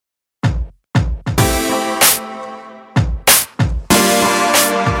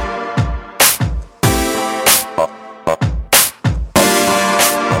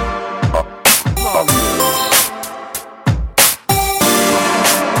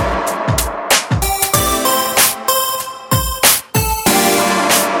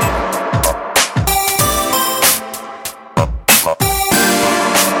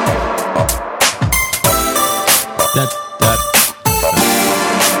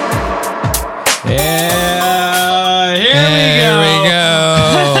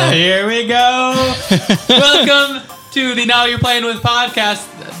Welcome to the Now You're Playing With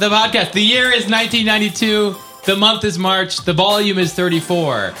podcast. The podcast. The year is 1992. The month is March. The volume is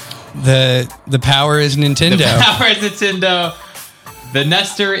 34. The power is Nintendo. The power is Nintendo. The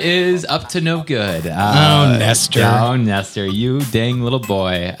Nestor is up to no good. Nestor. Oh, Nestor. You dang little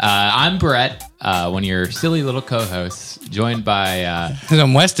boy. I'm Brett, one of your silly little co-hosts, joined by...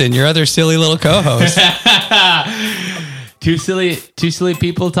 I'm Weston, your other silly little co-host. Two silly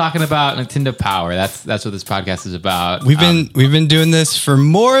people talking about Nintendo Power. That's what this podcast is about. We've been doing this for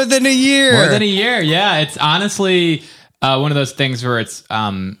more than a year. More than a year, yeah. It's honestly one of those things where it's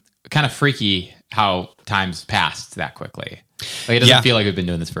kind of freaky how time's passed that quickly. Like, it doesn't feel like we've been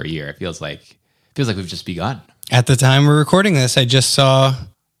doing this for a year. It feels like we've just begun. At the time we're recording this, I just saw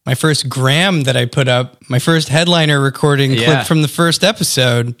my first gram that I put up, my first headliner recording clip from the first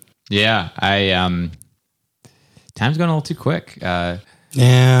episode. Yeah, time's going a little too quick. Yeah.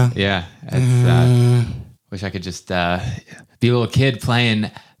 Wish I could just be a little kid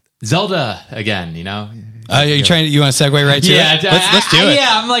playing Zelda again, you know? You want to segue right to it? Let's do it.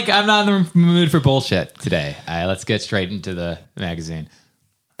 Yeah, I'm not in the mood for bullshit today. Let's get straight into the magazine.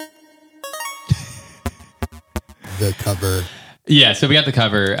 The cover. Yeah, so we got the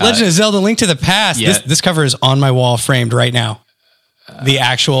cover. Legend of Zelda: Link to the Past. Yeah. This cover is on my wall, framed right now. My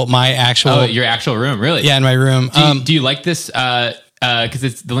actual. Oh, your actual room, really? Yeah, in my room. Do you like this? Because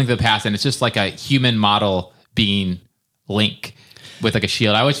it's the Link to the Past, and it's just like a human model being Link with like a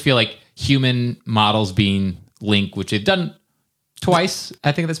shield. I always feel like human models being Link, which they've done twice,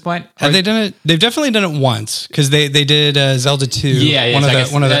 I think, at this point. Have they done it? They've definitely done it once, because they did Zelda 2. Yeah, one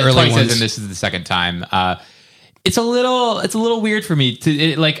of the early twice, ones. and this is the second time. It's a little weird for me to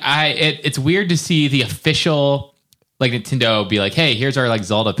it's weird to see the official like Nintendo be like, hey, here's our like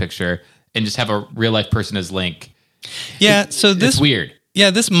Zelda picture, and just have a real life person as Link. Yeah, so this it's weird. Yeah,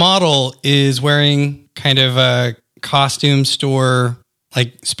 this model is wearing kind of a costume store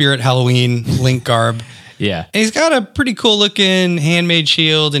like Spirit Halloween Link garb. Yeah. And he's got a pretty cool looking handmade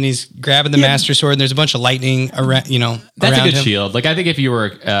shield, and he's grabbing the Master Sword, and there's a bunch of lightning around, That's around a good him. shield. Like, I think if you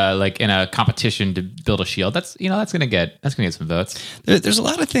were like in a competition to build a shield, that's gonna get some votes. There's a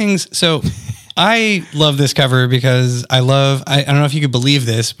lot of things. So I love this cover because I don't know if you could believe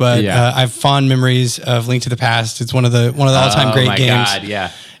this, but I have fond memories of Link to the Past. It's one of the all-time great games. Oh my God,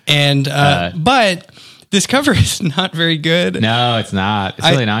 yeah. And but this cover is not very good. No, it's not. It's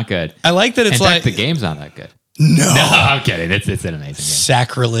really not good. I like that it's in like fact, the game's not that good. No, I'm kidding. It's an amazing game.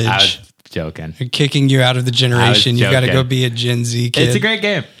 Sacrilege. I was joking. They're kicking you out of the generation. You've got to go be a Gen Z kid. It's a great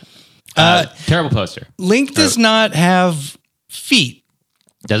game. Terrible poster. Link does not have feet.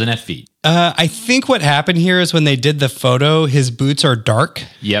 Doesn't have feet. I think what happened here is when they did the photo, his boots are dark.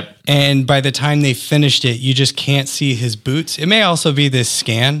 Yep. And by the time they finished it, you just can't see his boots. It may also be this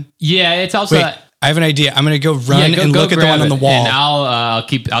scan. Yeah, it's also... Wait, I have an idea. I'm going to go run and look at the one on the wall. And I'll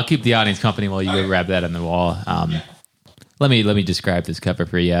keep the audience company while you go grab that on the wall. Let me describe this cover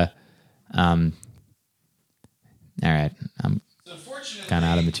for you. All right, I'm kind of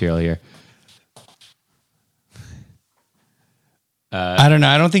out of material here. I don't know.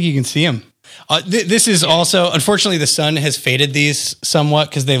 I don't think you can see him. This is also, unfortunately, the sun has faded these somewhat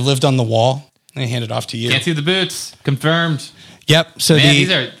because they've lived on the wall. I hand it off to you. Can't see the boots. Confirmed. Yep. So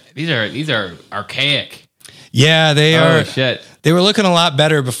Man, these are archaic. Yeah, they are. Oh shit. They were looking a lot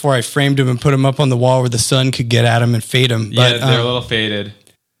better before I framed them and put them up on the wall where the sun could get at them and fade them. Yeah, they're a little faded.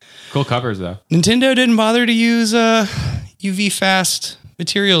 Cool covers though. Nintendo didn't bother to use UV fast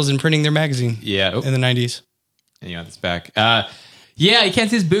materials in printing their magazine. Yeah, in the 90s. And you want this back? Yeah, you can't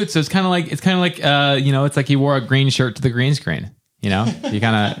see his boots, so it's kind of like it's like he wore a green shirt to the green screen. You know, you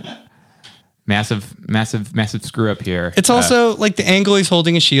kind of. Massive screw up here. It's also like the angle he's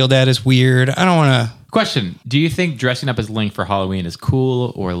holding a shield at is weird. I don't want to. Question: do you think dressing up as Link for Halloween is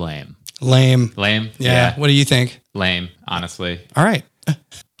cool or lame? Lame. Lame? Yeah. What do you think? Lame, honestly. All right.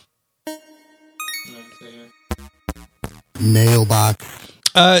 Mailbox.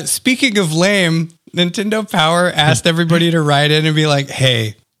 Speaking of lame, Nintendo Power asked everybody to write in and be like,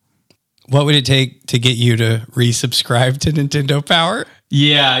 hey, what would it take to get you to resubscribe to Nintendo Power?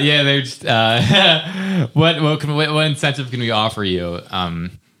 Yeah, they're just what incentive can we offer you?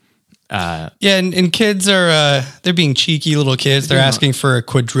 And kids are they're being cheeky little kids. They're asking for $1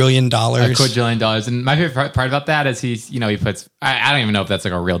 quadrillion. $1 quadrillion. And my favorite part about that is he puts I don't even know if that's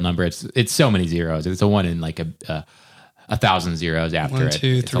like a real number. It's so many zeros. It's a one in like a 1,000 zeros after 1, it. 2,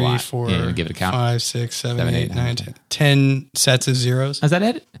 It's 3, a lot. 4, Yeah, give it a count. 5, 6, 7, 8, 9, 10. 10 sets of zeros. Is that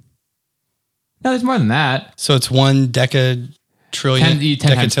it? No, there's more than that. So it's 1 decatrillion.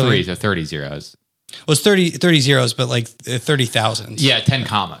 10 times 3, so 30 zeros. Well, it's 30 zeros, but like 30,000. Yeah, 10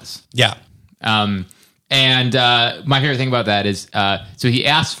 commas. Yeah. And my favorite thing about that is, so he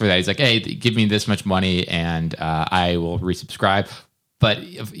asked for that. He's like, "Hey, give me this much money, and I will resubscribe." But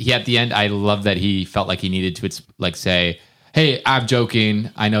he at the end, I love that he felt like he needed to like say, "Hey, I'm joking.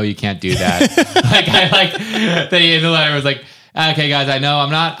 I know you can't do that." Like I like that he in the letter was like, "Okay, guys, I know I'm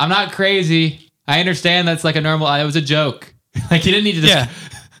not crazy. I understand that's like a normal. It was a joke." Like he didn't need to. Yeah,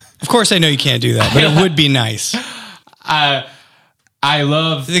 of course I know you can't do that, but it would be nice. I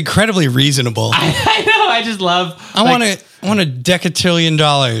love. It's incredibly reasonable. I know. I just love. I want a decatillion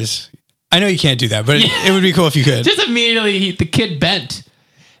dollars. I know you can't do that, but it would be cool if you could. Just immediately, the kid bent.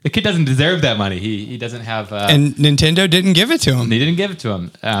 The kid doesn't deserve that money. He doesn't have. And Nintendo didn't give it to him. They didn't give it to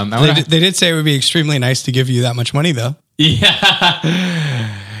him. They did say it would be extremely nice to give you that much money, though. Yeah.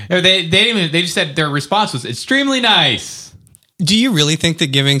 They didn't even. They just said their response was extremely nice. Do you really think that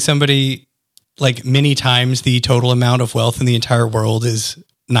giving somebody like many times the total amount of wealth in the entire world is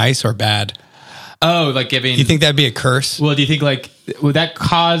nice or bad? Oh, like giving. Do you think that'd be a curse? Well, do you think like would that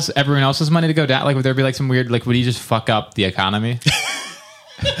cause everyone else's money to go down? Like would there be like some weird like would he just fuck up the economy?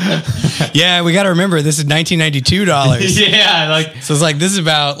 Yeah, we got to remember this is $1992. Yeah, like so it's like this is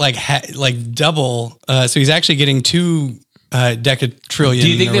about like double. So he's actually getting 2 decatrillion.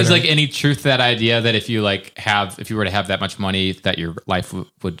 Do you think there's like any truth to that idea that if you were to have that much money that your life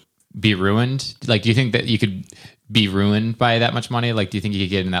would be ruined? Like, do you think that you could be ruined by that much money? Like, do you think you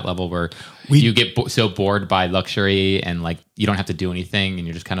could get in that level where you get so bored by luxury and like you don't have to do anything and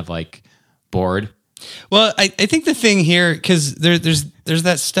you're just kind of like bored? Well, I think the thing here, because there's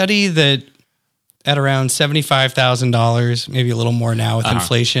that study that at around $75,000, maybe a little more now with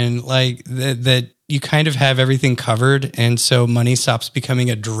inflation, like that you kind of have everything covered, and so money stops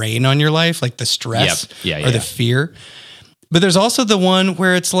becoming a drain on your life, like the stress or the fear. But there's also the one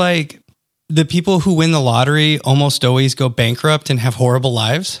where it's like the people who win the lottery almost always go bankrupt and have horrible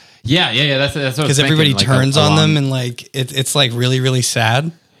lives. Yeah. That's what because everybody turns on them, and like it's like really, really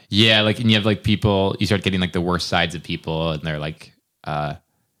sad. Yeah, like, and you have like people, you start getting like the worst sides of people, and they're like, I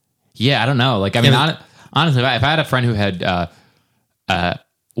don't know. Like, I mean, honestly, if I had a friend who had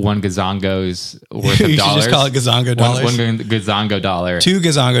one Gazongo's worth of you dollars, should just call it Gazongo dollars. One Gazongo dollar, 2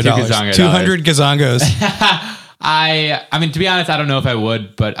 Gazongo dollars, Gazongo 200 Gazongos. I mean, to be honest, I don't know if I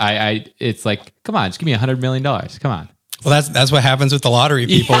would, but it's like, come on, just give me $100 million. Come on. Well, that's what happens with the lottery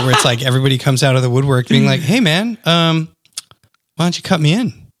people, where it's like everybody comes out of the woodwork being like, "Hey, man, why don't you cut me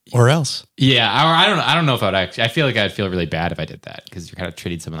in?" Or else. Yeah, I don't know if I would actually. I feel like I'd feel really bad if I did that because you're kind of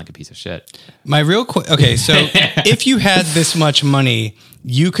treating someone like a piece of shit. My real okay, so if you had this much money,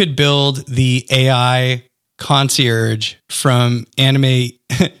 you could build the AI concierge from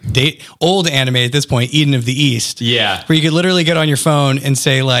old anime at this point, Eden of the East. Yeah, where you could literally get on your phone and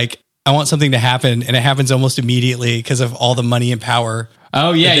say like, "I want something to happen," and it happens almost immediately because of all the money and power.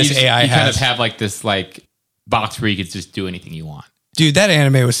 Oh yeah, this AI has. Kind of have like this like box where you could just do anything you want. Dude, that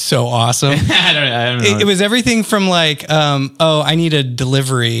anime was so awesome. I don't know. It was everything from like, I need a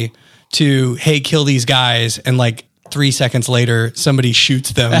delivery to, hey, kill these guys. And like 3 seconds later, somebody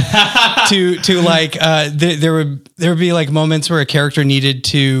shoots them to like, there would be like moments where a character needed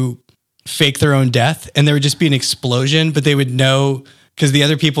to fake their own death, and there would just be an explosion, but they would know because the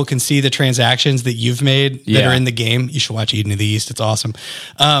other people can see the transactions that you've made that are in the game. You should watch Eden of the East. It's awesome.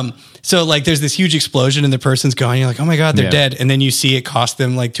 So like there's this huge explosion and the person's gone. You're like, oh my God, they're dead. And then you see it cost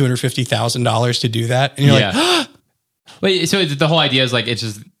them like $250,000 to do that. And you're like, wait, so the whole idea is like, it's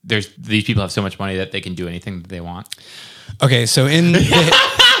just, these people have so much money that they can do anything that they want. Okay. So in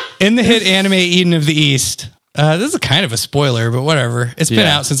the hit anime Eden of the East, this is kind of a spoiler, but whatever. It's been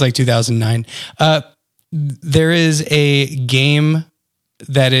out since like 2009. There is a game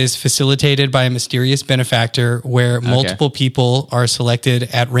that is facilitated by a mysterious benefactor where multiple people are selected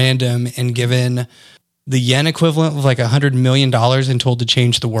at random and given the yen equivalent of like $100 million and told to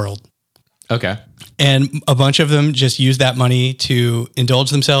change the world. Okay. And a bunch of them just use that money to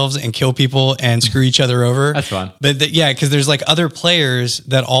indulge themselves and kill people and screw each other over. That's fun. But because there's like other players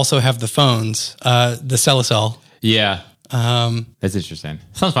that also have the phones, the Celicel. Yeah. That's interesting.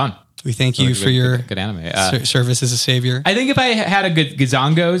 Sounds fun. We thank you for your good anime service as a savior. I think if I had a good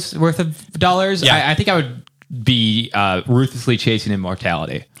Gazongo's worth of dollars, I think I would be ruthlessly chasing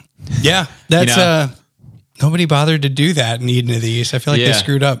immortality. Yeah, that's nobody bothered to do that in Eden of the East. I feel like they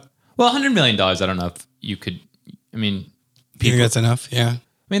screwed up. Well, $100 million. I don't know if you could. I mean, you think that's enough? Yeah. I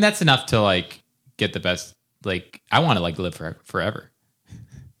mean, that's enough to like get the best. Like, I want to like live forever.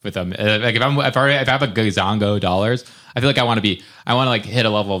 With them, like if I have a Gazongo dollars, I feel like I want to like hit a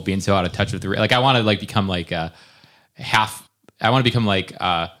level of being so out of touch with like I want to like become like I want to become like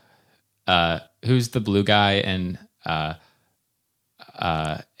who's the blue guy and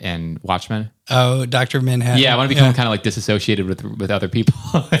Watchmen? Oh, Dr. Manhattan. Yeah, I want to become kind of like disassociated with other people.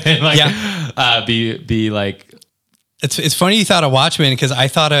 And like, be like. It's funny you thought of Watchmen because I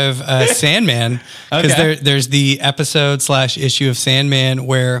thought of Sandman because there's the episode / issue of Sandman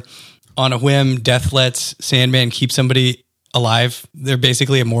where on a whim Death lets Sandman keep somebody alive. They're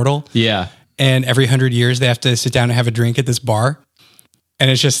basically immortal. Yeah. And every 100 years they have to sit down and have a drink at this bar.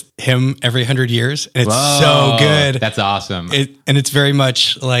 And it's just him every 100 years. And it's so good. That's awesome. And it's very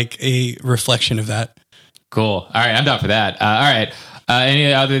much like a reflection of that. Cool. All right. I'm down for that. All right.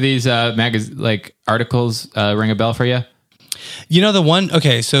 Any other of these like articles ring a bell for you? You know, the one,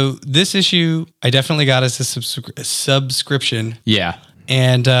 okay, so this issue I definitely got as a subscription. Yeah.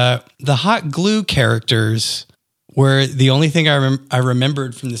 And the hot glue characters were the only thing I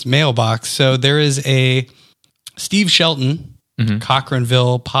remembered from this mailbox. So there is a Steve Shelton,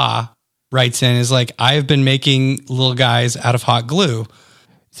 Cochranville Pa, writes in, is like, I've been making little guys out of hot glue.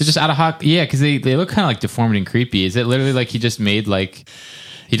 So just out of hot, yeah, because they look kind of like deformed and creepy. Is it literally like he just made like,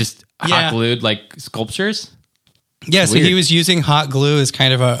 hot glued like sculptures? Yeah, so he was using hot glue as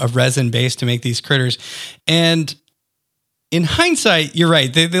kind of a resin base to make these critters. And in hindsight, you're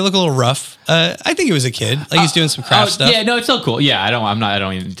right. They look a little rough. I think he was a kid. Like he's doing some craft stuff. Yeah, no, it's still cool. Yeah, I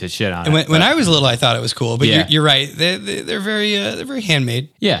don't even to shit on it. When I was little, I thought it was cool. But you're right. They're very handmade.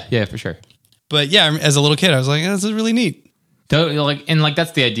 Yeah, for sure. But yeah, as a little kid, I was like, this is really neat. And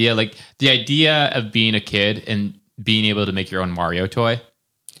that's the idea. Like the idea of being a kid and being able to make your own Mario toy.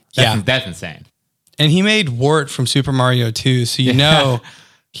 That's insane. And he made Wart from Super Mario 2, so you know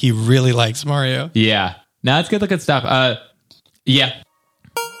he really likes Mario. Yeah. No, it's good looking stuff. Yeah.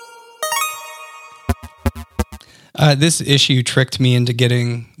 This issue tricked me into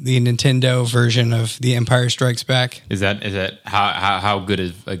getting the Nintendo version of The Empire Strikes Back. Is that how good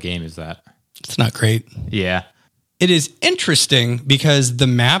of a game is that? It's not great. Yeah. It is interesting because the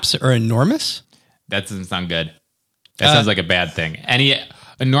maps are enormous. That doesn't sound good. That sounds like a bad thing. Any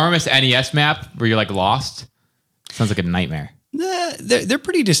enormous NES map where you're like lost sounds like a nightmare. They're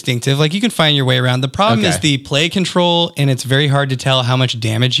pretty distinctive. Like you can find your way around. The problem is the play control, and it's very hard to tell how much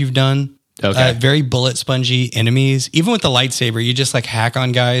damage you've done. Okay. Very bullet spongy enemies. Even with the lightsaber, you just like hack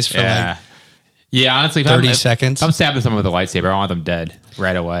on guys for honestly, 30 seconds. If I'm stabbing someone with a lightsaber, I want them dead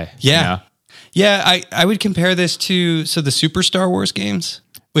right away. Yeah. You know? Yeah, I would compare this to the Super Star Wars games,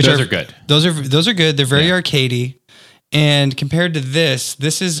 which those are good. Those are good. They're very arcadey. And compared to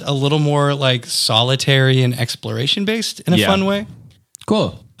this is a little more like solitary and exploration based in a fun way.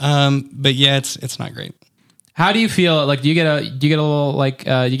 Cool. But yeah, it's not great. How do you feel? Like, do you get a little like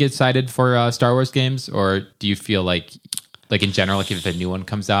you get excited for Star Wars games, or do you feel like in general, like if a new one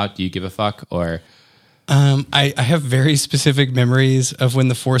comes out, do you give a fuck? Or I have very specific memories of when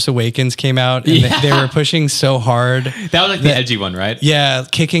The Force Awakens came out, and they were pushing so hard. That was like the edgy one, right? Yeah,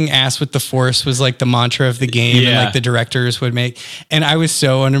 kicking ass with the Force was like the mantra of the game, and like the directors would make. And I was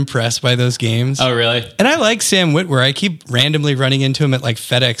so unimpressed by those games. Oh, really? And I like Sam Witwer. I keep randomly running into him at like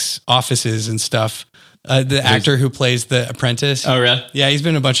FedEx offices and stuff. The actor who plays the apprentice. Oh, really? Yeah, he's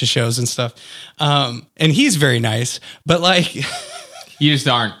been in a bunch of shows and stuff. And he's very nice, but like, you just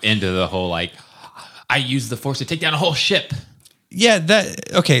aren't into the whole like, I use the Force to take down a whole ship. Yeah,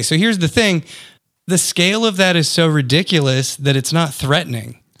 okay, so here's the thing. The scale of that is so ridiculous that it's not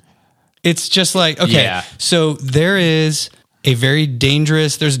threatening. It's just like, okay, so there is a very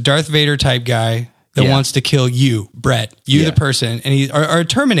dangerous, there's a Darth Vader type guy that wants to kill you, Brett, the person, and or a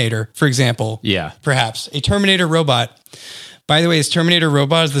Terminator, for example. Yeah. Perhaps. A Terminator robot. By the way, his Terminator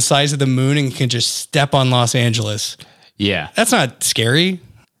robot is the size of the moon and can just step on Los Angeles. Yeah. That's not scary.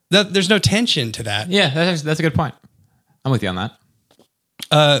 There's no tension to that. Yeah, that's a good point. I'm with you on that.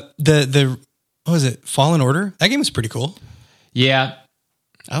 The what was it? Fallen Order? That game was pretty cool. Yeah.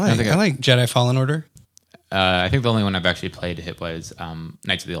 I like Jedi Fallen Order. I think the only one I've actually played hit was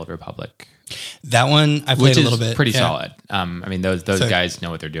Knights of the Old Republic. That one I played a little bit. Pretty solid. I mean, those guys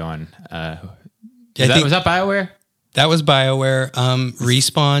know what they're doing. Was that BioWare? That was BioWare.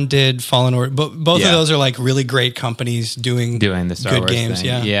 Respawn did Fallen Order. Both of those are like really great companies doing the Star Wars games.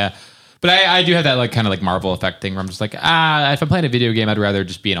 Thing. Yeah. But I do have that like kind of like Marvel effect thing where I'm just like, if I'm playing a video game, I'd rather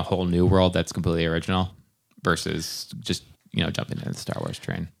just be in a whole new world that's completely original versus just, jumping into the Star Wars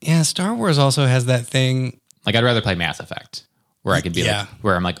train. Yeah, Star Wars also has that thing. Like I'd rather play Mass Effect where I can be like,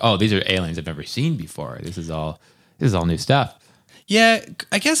 where I'm like, oh, these are aliens I've never seen before. This is all new stuff. Yeah,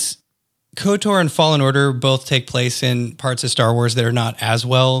 I guess KOTOR and Fallen Order both take place in parts of Star Wars that are not as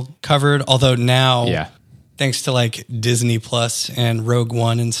well covered. Although now, thanks to like Disney Plus and Rogue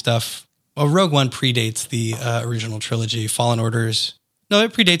One and stuff. Well, Rogue One predates the original trilogy. Fallen Order's No,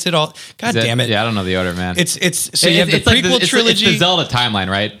 it predates it all. God damn it. Yeah, I don't know the order, man. It's so you have the prequel trilogy. It's the Zelda timeline,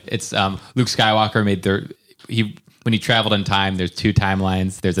 right? It's Luke Skywalker made when he traveled in time. There's two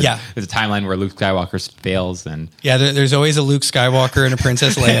timelines. There's a timeline where Luke Skywalker fails, and there's always a Luke Skywalker and a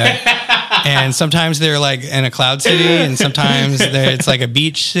Princess Leia, and sometimes they're like in a cloud city, and sometimes it's like a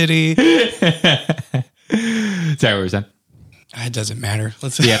beach city. Sorry, what were you saying? It doesn't matter.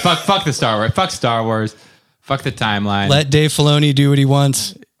 Fuck the Star Wars. Fuck Star Wars. Fuck the timeline. Let Dave Filoni do what he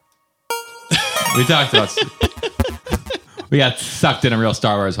wants. We talked about. We got sucked in a real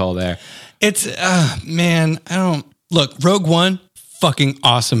Star Wars hole there. It's man, I don't look. Rogue One, fucking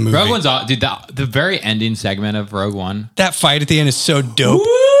awesome movie. Rogue One's dude. The very ending segment of Rogue One. That fight at the end is so dope.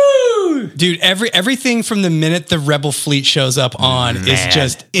 Woo! Dude, everything from the minute the Rebel fleet shows up on is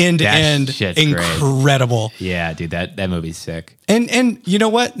just end to end incredible. Great. Yeah, dude, that movie's sick. And you know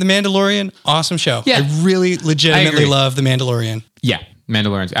what? The Mandalorian, awesome show. Yeah. I really legitimately love The Mandalorian. Yeah,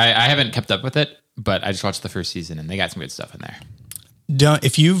 Mandalorian. I haven't kept up with it, but I just watched the first season and they got some good stuff in there.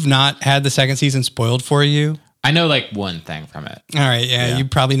 If you've not had the second season spoiled for you, I know like one thing from it. All right, you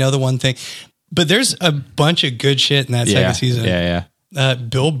probably know the one thing, but there's a bunch of good shit in that second season. Yeah.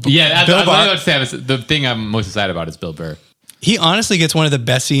 Bill Burr. The thing I'm most excited about is Bill Burr. He honestly gets one of the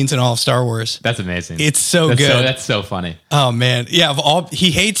best scenes in all of Star Wars. That's amazing. It's so good. That's so funny. Oh man, yeah.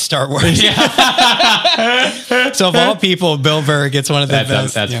 He hates Star Wars. Yeah. So of all people, Bill Burr gets one of the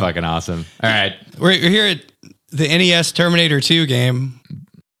best. That's fucking awesome. All right, we're here at the NES Terminator 2 game.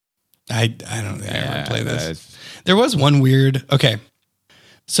 I don't think I want to play this. There was one weird. Okay.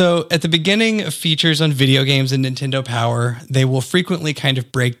 So at the beginning of features on video games and Nintendo Power, they will frequently kind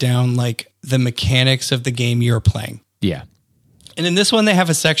of break down like the mechanics of the game you're playing. Yeah. And in this one, they have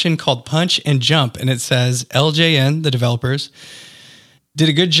a section called Punch and Jump, and it says LJN, the developers, did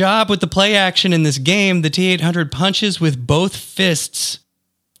a good job with the play action in this game. The T-800 punches with both fists,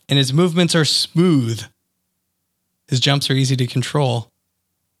 and his movements are smooth. His jumps are easy to control.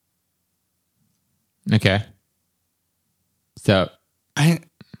 Okay. So I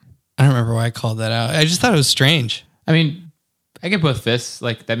don't remember why I called that out. I just thought it was strange. I mean, I get both fists.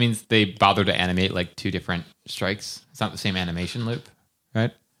 Like that means they bothered to animate like two different strikes. It's not the same animation loop,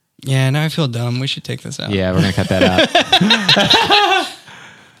 right? Yeah, now I feel dumb. We should take this out. Yeah, we're gonna cut that out.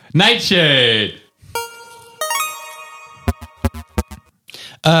 Nightshade.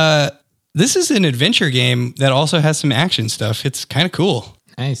 This is an adventure game that also has some action stuff. It's kind of cool.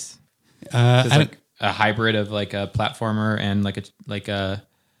 Nice. It's like a hybrid of like a platformer and like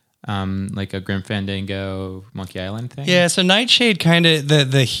a Grim Fandango Monkey Island thing. Yeah, so Nightshade kind of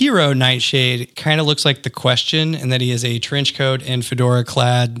the hero Nightshade kind of looks like the Question, in that he is a trench coat and fedora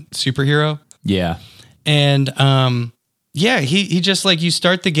clad superhero. Yeah, and he just like, you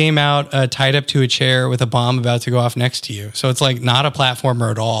start the game out tied up to a chair with a bomb about to go off next to you. So it's like not a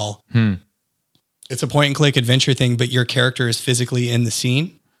platformer at all. It's a point and click adventure thing, but your character is physically in the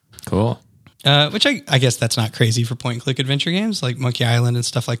scene. Cool. Which I guess that's not crazy for point and click adventure games like Monkey Island and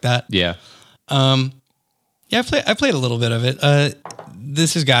stuff like that. Yeah. I played a little bit of it.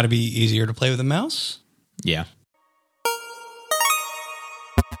 This has got to be easier to play with a mouse. Yeah.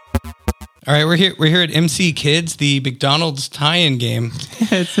 All right, we're here at MC Kids, the McDonald's tie-in game.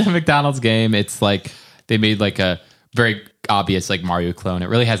 It's a McDonald's game. It's like they made like a very obvious like Mario clone. It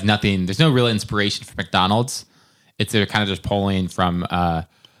really has nothing. There's no real inspiration for McDonald's. They're kind of just pulling from.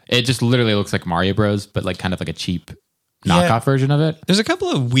 It just literally looks like Mario Bros, but like kind of like a cheap knockoff version of it. There's a couple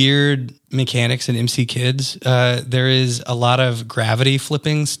of weird mechanics in MC Kids. There is a lot of gravity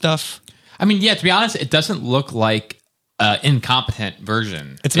flipping stuff. I mean, yeah, to be honest, it doesn't look like incompetent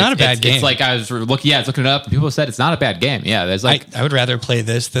version. It's not a bad game. It's like I was looking it up and people said it's not a bad game. Yeah, there's like I would rather play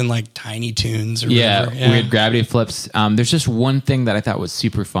this than like Tiny Toons or whatever. Yeah, weird gravity flips. There's just one thing that I thought was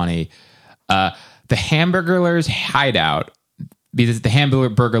super funny. The Hamburglers hideout. Because the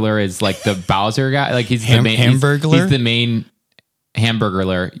Hamburglar is like the Bowser guy, like he's the main Hamburglar. He's the main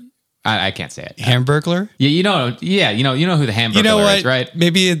Hamburglar. I can't say it. Hamburglar. Yeah, you know who the Hamburglar is, right?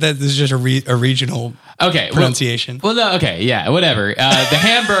 Maybe that is just a regional pronunciation. Well, no, okay, yeah, whatever. The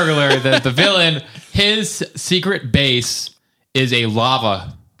Hamburglar, the villain, his secret base is a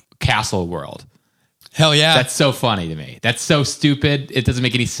lava castle world. Hell yeah. That's so funny to me. That's so stupid. It doesn't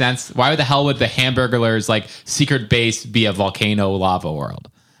make any sense. Why the hell would the Hamburglar's like secret base be a volcano lava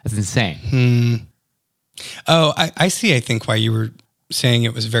world? That's insane. Oh, I see. I think why you were saying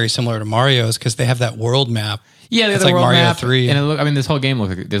it was very similar to Mario's, because they have that world map. Yeah, it's like Mario map, 3. And this whole game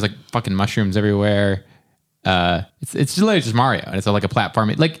looks like there's like fucking mushrooms everywhere. It's literally just Mario, and it's like a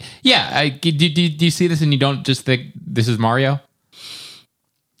platform. Like, yeah, do you see this and you don't just think this is Mario?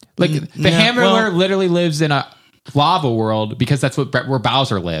 Like the Hamburglar literally lives in a lava world because that's where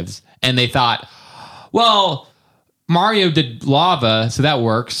Bowser lives. And they thought, well, Mario did lava, so that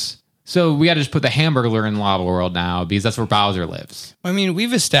works. So we got to just put the Hamburglar in lava world now because that's where Bowser lives. I mean,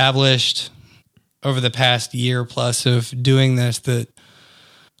 we've established over the past year plus of doing this that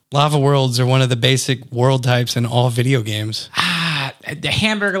lava worlds are one of the basic world types in all video games. The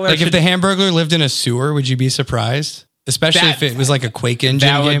Hamburglar. Like if the Hamburglar lived in a sewer, would you be surprised? Especially if it was like a Quake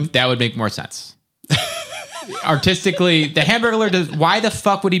engine game. That would make more sense. Artistically, the Hamburglar does. Why the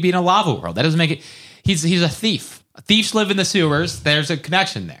fuck would he be in a lava world? That doesn't make it. He's a thief. Thieves live in the sewers. There's a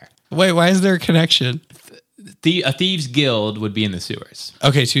connection there. Wait, why is there a connection? A thieves guild would be in the sewers.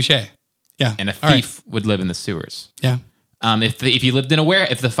 Okay, touche. Yeah, and a thief would live in the sewers. Yeah. If you lived in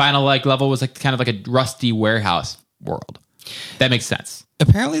if the final level was like kind of like a rusty warehouse world, that makes sense.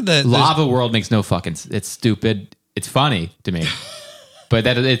 Apparently, the lava world makes no fucking. It's stupid. It's funny to me, but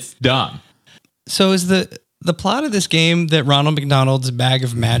it's dumb. So is the plot of this game that Ronald McDonald's bag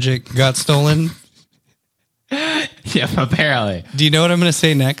of magic got stolen? Yeah, apparently. Do you know what I'm going to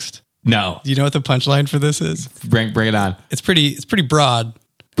say next? No. Do you know what the punchline for this is? Bring it on. It's pretty broad.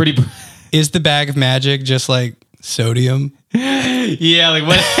 Pretty. Is the bag of magic just like sodium? Yeah, like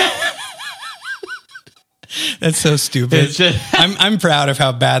what? That's so stupid. I'm proud of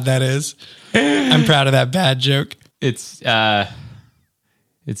how bad that is. I'm proud of that bad joke. It's just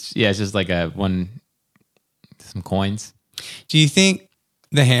like some coins. Do you think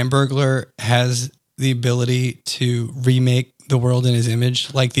the Hamburglar has the ability to remake the world in his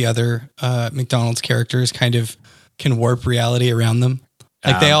image like the other McDonald's characters kind of can warp reality around them?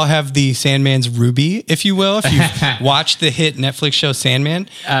 Like they all have the Sandman's ruby, if you will, if you've watched the hit Netflix show Sandman.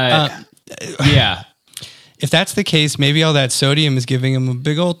 Yeah. If that's the case, maybe all that sodium is giving him a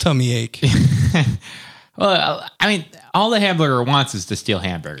big old tummy ache. Well, I mean, all the Hamburglar wants is to steal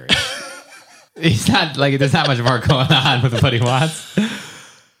hamburgers. He's not like there's not much more going on with what he wants.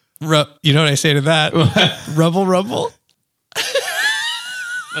 You know what I say to that? Rubble, rubble.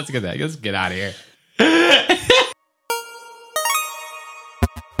 Let's get that. Let's get out of here.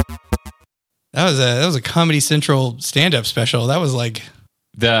 That was a Comedy Central stand-up special. That was like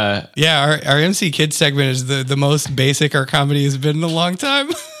our MC Kids segment is the most basic our comedy has been in a long time.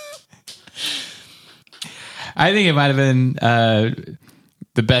 I think it might have been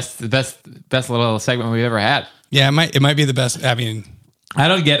the best little segment we've ever had. Yeah, it might be the best. I mean, I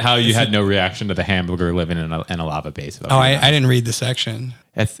don't get how you had no reaction to the Hamburglar living in a lava base. I didn't read the section.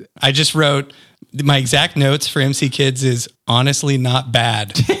 I just wrote my exact notes for MC Kids is honestly not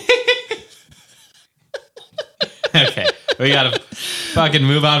bad. Okay, we gotta fucking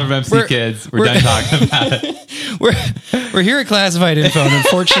move on from MC Kids. We're done talking about it. We're here at Classified Info, and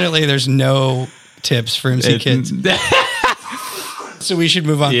unfortunately, there's no tips for MC Kids. So we should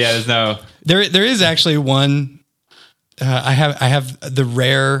move on. Yeah, there's no. There is actually one. I have the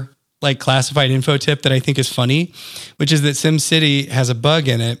rare like classified info tip that I think is funny, which is that SimCity has a bug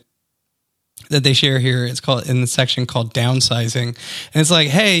in it that they share here. It's called in the section called downsizing, and it's like,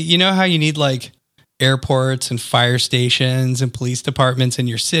 hey, you know how you need like airports and fire stations and police departments in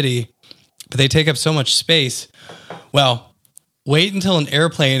your city, but they take up so much space. Well, wait until an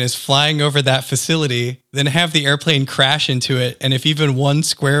airplane is flying over that facility, then have the airplane crash into it. And if even one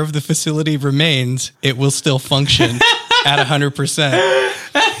square of the facility remains, it will still function at 100%.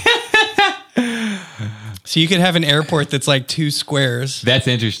 So you could have an airport that's like 2 squares. That's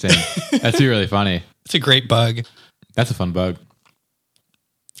interesting. That's really funny. It's a great bug. That's a fun bug.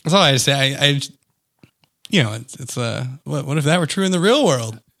 That's all I say. It's what if that were true in the real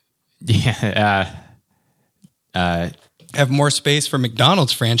world? Yeah. Have more space for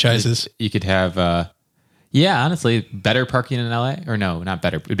McDonald's franchises. You could have, honestly, better parking in LA. Or no, not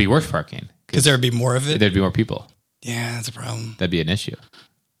better. It'd be worse parking. Because there would be more of it? There'd be more people. Yeah, that's a problem. That'd be an issue.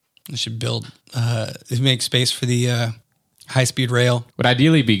 They should make space for the high-speed rail. Would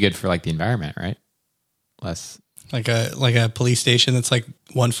ideally be good for like the environment, right? Less. Like a police station that's like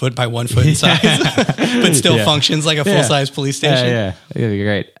 1 foot by 1 foot in size, but still functions like a full-size police station. Yeah, it'd be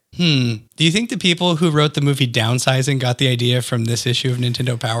great. Do you think the people who wrote the movie Downsizing got the idea from this issue of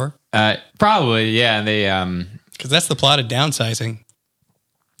Nintendo Power? Probably, yeah. They because that's the plot of Downsizing.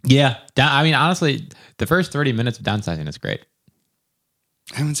 Yeah, I mean, honestly, the first 30 minutes of Downsizing is great.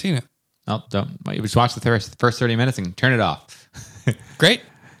 I haven't seen it. Oh, don't. You just watch the first 30 minutes and turn it off. Great.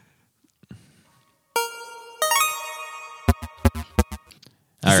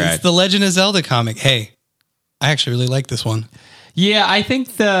 All right. It's the Legend of Zelda comic. Hey, I actually really like this one. Yeah, I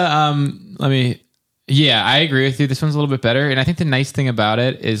think I agree with you. This one's a little bit better. And I think the nice thing about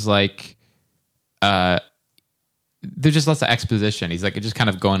it is like, there's just lots of exposition. He's like just kind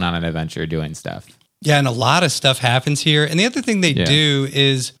of going on an adventure doing stuff. Yeah, and a lot of stuff happens here. And the other thing they do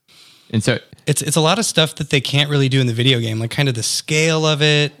is And so it's a lot of stuff that they can't really do in the video game, like kind of the scale of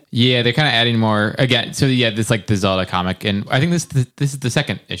it. yeah, they're kind of adding more again. So yeah, this like the Zelda comic, and I think this is the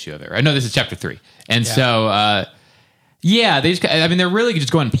second issue of it. Right? No, this is chapter 3. And so yeah, they just I mean they're really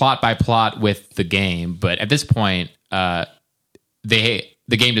just going plot by plot with the game, but at this point, the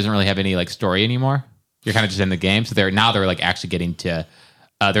game doesn't really have any like story anymore. You're kind of just in the game, so they're like actually getting to.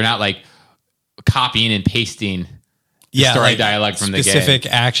 They're not like copying and pasting story like dialogue from the game. Specific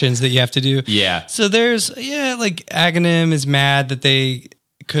actions that you have to do. Yeah. So there's, like Aghanim is mad that they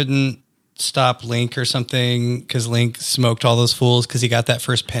couldn't stop Link or something because Link smoked all those fools because he got that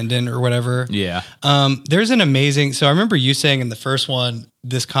first pendant or whatever. Yeah. There's an amazing, so I remember you saying in the first one,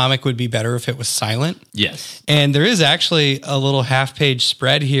 this comic would be better if it was silent. Yes. And there is actually a little half-page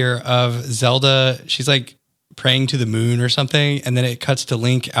spread here of Zelda. She's like praying to the moon or something, and then it cuts to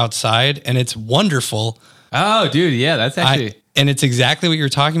Link outside, and it's wonderful. Oh, dude, yeah, that's actually... And it's exactly what you're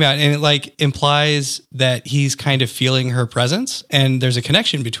talking about. And it like implies that he's kind of feeling her presence and there's a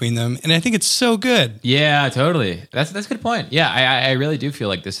connection between them. And I think it's so good. Yeah, totally. That's a good point. Yeah, I really do feel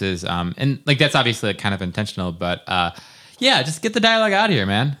like this is, and like that's obviously like kind of intentional, but yeah, just get the dialogue out of here,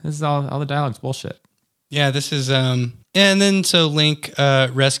 man. This is all the dialogue's bullshit. Yeah, this is, and then so Link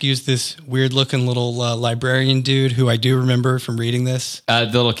rescues this weird looking little librarian dude who I do remember from reading this. The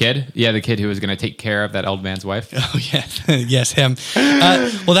little kid. Yeah, the kid who was going to take care of that old man's wife. Oh, yeah. Yes, him.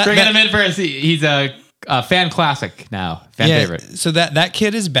 Well, bringing him in for he's a fan classic now. Fan favorite. So that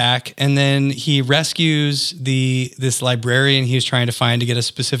kid is back, and then he rescues this librarian he was trying to find to get a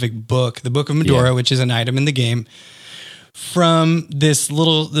specific book, the Book of Medora, which is an item in the game, from this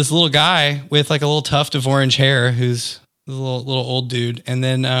little guy with like a little tuft of orange hair who's a little old dude, and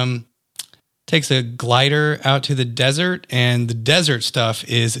then takes a glider out to the desert, and the desert stuff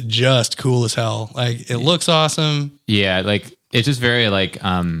is just cool as hell. Like it looks awesome. Yeah, like it's just very like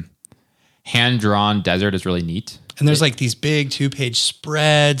hand-drawn desert is really neat. And there's like these big 2-page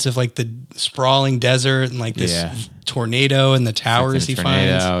spreads of like the sprawling desert and like this tornado and the towers he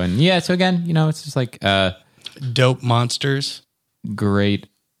finds. And yeah, so again, it's just like dope monsters. Great.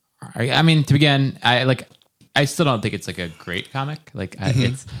 I mean, to begin, I still don't think it's like a great comic. Like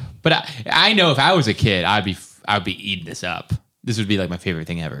but I know if I was a kid, I'd be eating this up. This would be like my favorite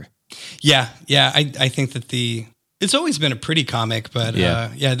thing ever. Yeah. I think that it's always been a pretty comic, but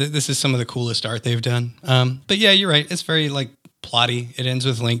this is some of the coolest art they've done. But yeah, you're right. It's very like plotty. It ends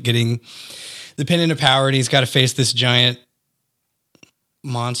with Link getting the pendant of power, and he's got to face this giant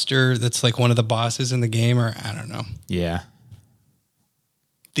monster that's like one of the bosses in the game, or I don't know. Yeah.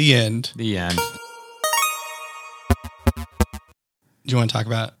 The end. The end. Do you want to talk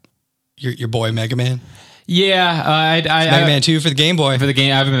about your boy Mega Man? Yeah, Mega Man 2 for the Game Boy. For the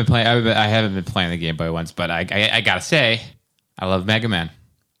game, I haven't been playing the Game Boy once, but I gotta say, I love Mega Man.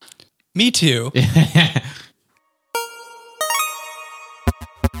 Me too.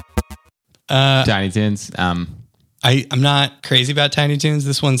 Tiny Toons. I'm not crazy about Tiny Toons.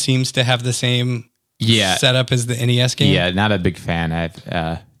 This one seems to have the same setup as the NES game. Yeah, not a big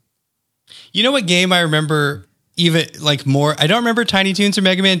fan. You know what game I remember even like more? I don't remember Tiny Toons or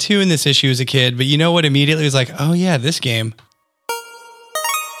Mega Man 2 in this issue as a kid, but you know what immediately was like, oh yeah, this game.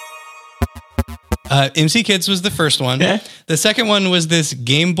 MC Kids was the first one. The second one was this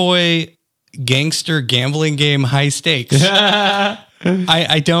Game Boy gangster gambling game, High Stakes.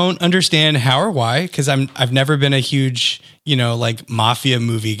 I don't understand how or why, because I've never been a huge, like mafia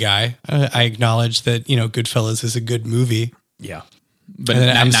movie guy. I acknowledge that, Goodfellas is a good movie. Yeah. But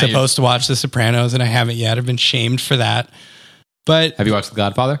I'm supposed to watch The Sopranos, and I haven't yet. I've been shamed for that. But have you watched The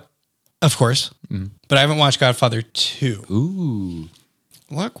Godfather? Of course. But I haven't watched Godfather 2. Ooh.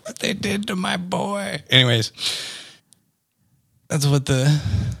 Look what they did to my boy. Anyways. That's what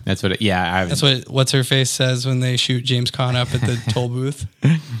what's her face says when they shoot James Caan up at the toll booth.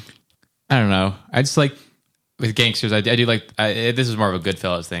 I don't know. I just like with gangsters. I do like this is more of a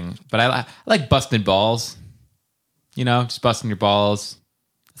Goodfellas thing, but I like busting balls. Just busting your balls.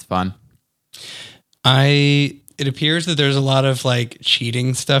 It's fun. It appears that there's a lot of like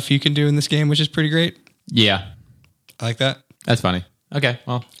cheating stuff you can do in this game, which is pretty great. Yeah, I like that. That's funny. Okay,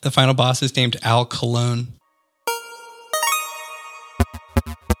 well, the final boss is named Al Cologne.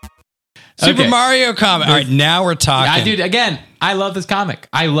 Super Mario comic. All right, now we're talking. Dude, again, I love this comic.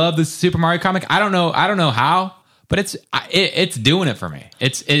 I love this Super Mario comic. I don't know how, but it's doing it for me.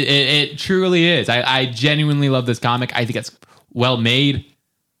 It truly is. I genuinely love this comic. I think it's well made.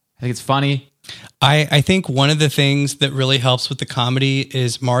 I think it's funny. I think one of the things that really helps with the comedy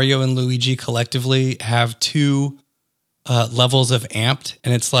is Mario and Luigi collectively have two levels of amped,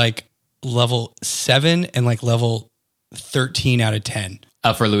 and it's like level 7 and like level 13 out of 10.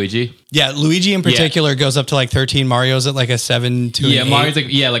 For Luigi. Yeah, Luigi in particular goes up to like 13. Mario's at like a 7 to an 8. Mario's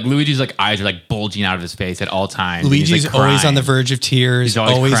like Luigi's like eyes are like bulging out of his face at all times. Luigi's like always crying. on the verge of tears, He's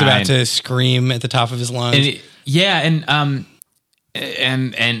always about crying. to scream at the top of his lungs.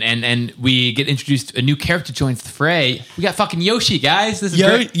 And we get introduced, a new character joins the fray. We got fucking Yoshi, guys. This is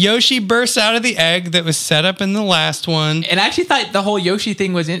great. Yoshi bursts out of the egg that was set up in the last one. And I actually thought the whole Yoshi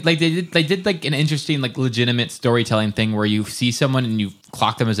thing was like they did like an interesting like legitimate storytelling thing where you see someone and you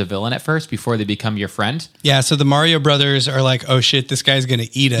clock them as a villain at first before they become your friend. Yeah, so the Mario brothers are like, oh shit, this guy's gonna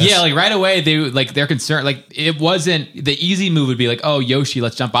eat us. Yeah, like right away they're concerned. Like it wasn't the easy move would be like, oh Yoshi,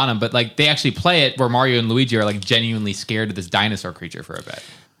 let's jump on him. But like they actually play it where Mario and Luigi are like genuinely scared of this dinosaur creature for a bit.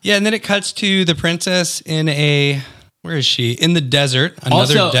 Yeah, and then it cuts to the princess in where is she? In the desert.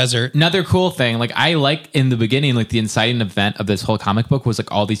 Desert. Another cool thing, like I like in the beginning, like the inciting event of this whole comic book was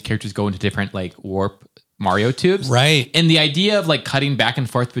like all these characters go into different like warp Mario tubes. Right. And the idea of like cutting back and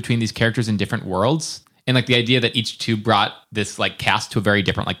forth between these characters in different worlds and like the idea that each tube brought this like cast to a very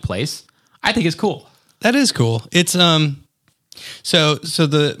different like place, I think is cool. That is cool. It's so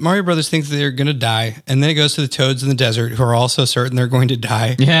the Mario brothers think they're going to die, and then it goes to the Toads in the desert, who are also certain they're going to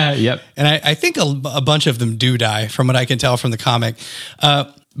die. Yeah, yep. And I think a bunch of them do die, from what I can tell from the comic.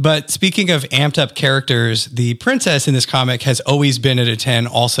 But speaking of amped up characters, the princess in this comic has always been at a 10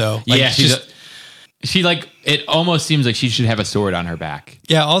 also. Like, yeah, she like, it almost seems like she should have a sword on her back.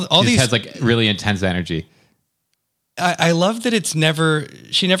 Yeah, all She these has like really intense energy. I love that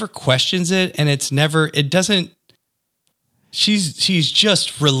she never questions it, and it doesn't. She's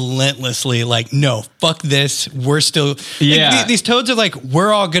just relentlessly like, no, fuck this. We're still, like, these Toads are like,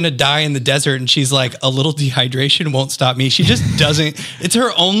 we're all going to die in the desert. And she's like, a little dehydration won't stop me. She just doesn't, it's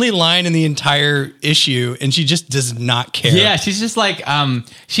her only line in the entire issue. And she just does not care. Yeah. She's just like,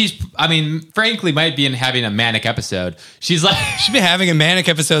 frankly, might be having a manic episode. She's like, she's been having a manic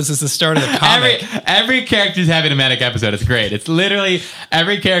episode since the start of the comic. Every character's having a manic episode. It's great. It's literally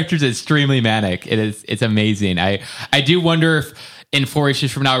every character's extremely manic. It's amazing. I do wonder if in 4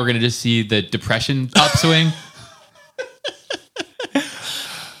 issues from now we're going to just see the depression upswing.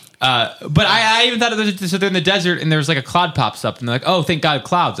 But I even thought so they're in the desert and there's like a cloud pops up and they're like, oh, thank God,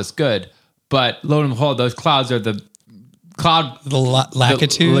 clouds. That's good. But lo and behold, those clouds are the cloud, the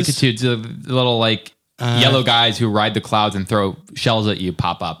Lakitus, the little like yellow guys who ride the clouds and throw shells at you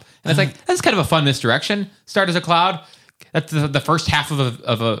pop up. And it's like, that's kind of a fun misdirection. Start as a cloud. That's the first half of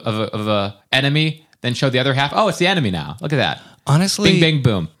a enemy. Then show the other half. Oh, it's the enemy now. Look at that. Honestly, bing, bang,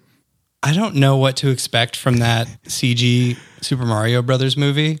 boom. I don't know what to expect from that CG Super Mario Brothers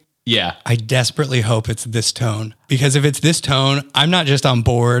movie. Yeah. I desperately hope it's this tone, because if it's this tone, I'm not just on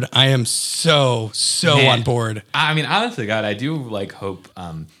board. I am so on board. I mean, honestly, God, I do like hope.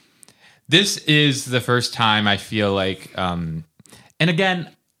 This is the first time I feel like, and again,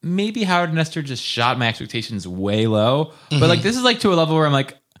 maybe Howard Nestor just shot my expectations way low, but like this is like to a level where I'm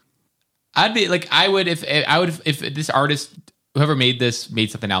like, I'd be like, I would if this artist, whoever made this,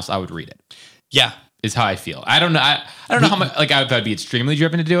 made something else, I would read it. Yeah, is how I feel. I don't know. I don't know how much. Like I'd be extremely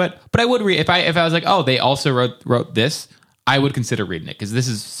driven to do it, but I would read if I was like, oh, they also wrote this. I would consider reading it because this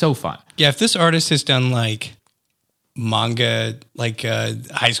is so fun. Yeah, if this artist has done like manga, like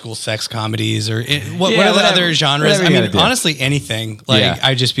high school sex comedies or what are the other genres? I mean, honestly, anything. Like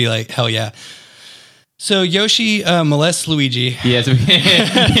I'd just be like, hell yeah. So Yoshi molests Luigi. Yeah, so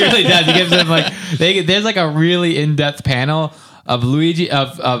he really does. He gives him like there's like a really in-depth panel of Luigi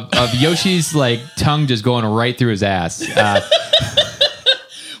of Yoshi's like tongue just going right through his ass.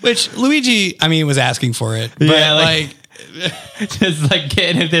 Which Luigi, I mean, was asking for it. But yeah, like just like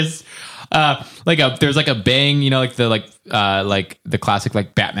getting this there's like a bang, you know, like the classic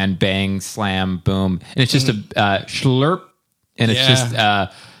like Batman bang, slam, boom. And it's just a slurp, and it's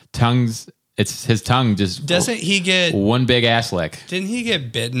just tongues. It's his tongue just doesn't he get one big ass lick? Didn't he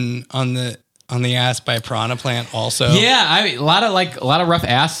get bitten on the ass by a piranha plant also? Yeah, I mean, a lot of rough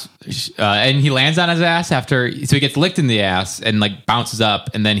ass, and he lands on his ass after, so he gets licked in the ass and like bounces up,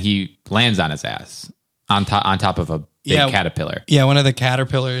 and then he lands on his ass on top of a big caterpillar. Yeah, one of the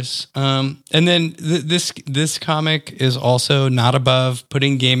caterpillars. And then this comic is also not above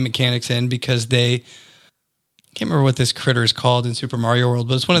putting game mechanics in, because I can't remember what this critter is called in Super Mario World,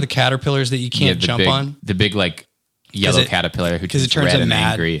 but it's one of the caterpillars that you can't jump on. The big like yellow caterpillar who just turns red and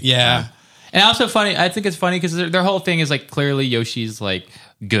mad. angry. Yeah. And also funny, I think it's funny because their whole thing is like clearly Yoshi's like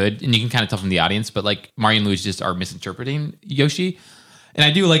good, and you can kind of tell from the audience, but like Mario and Luigi just are misinterpreting Yoshi. And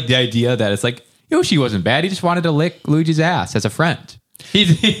I do like the idea that it's like Yoshi wasn't bad; he just wanted to lick Luigi's ass as a friend.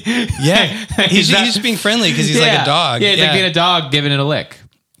 He's just being friendly because he's like a dog. Yeah, he's like being a dog giving it a lick.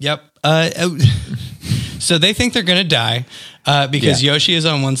 Yep. So they think they're going to die because Yoshi is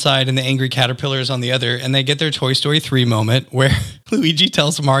on one side and the angry caterpillar is on the other. And they get their Toy Story 3 moment where Luigi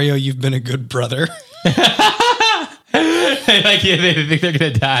tells Mario, "You've been a good brother." Like they think they're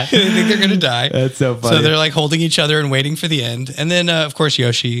gonna die. They think they're going to die. That's so funny. So they're like holding each other and waiting for the end. And then, of course,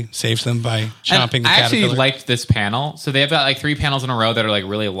 Yoshi saves them by chomping And the I actually caterpillar. liked this panel. So they have got like 3 panels in a row that are like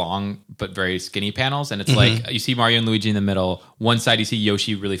really long but very skinny panels. And it's Mm-hmm. like you see Mario and Luigi in the middle. One side you see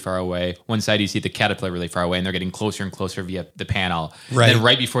Yoshi really far away. One side you see the caterpillar really far away. And they're getting closer and closer via the panel. Right. And then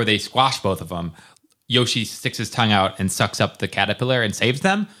right before they squash both of them, Yoshi sticks his tongue out and sucks up the caterpillar and saves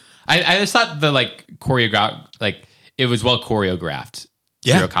them. I just thought the like it was well choreographed.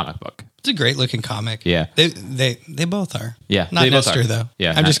 Yeah. For a comic book. It's a great looking comic. Yeah. They both are. Yeah, Not they both Nestor, are. though.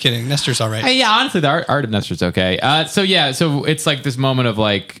 Yeah, I'm just kidding. Nestor's all right. Hey, yeah, honestly, the art of Nestor's okay. So it's like this moment of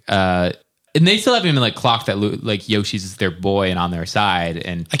like, and they still haven't even like clocked that like Yoshi's their boy and on their side,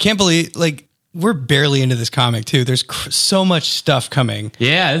 and I can't believe, like, we're barely into this comic, too. There's so much stuff coming.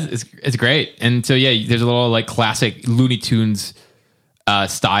 yeah, it's great. And so yeah, there's a little like classic Looney Tunes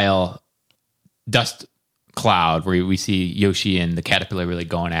style dust cloud where we see Yoshi and the caterpillar really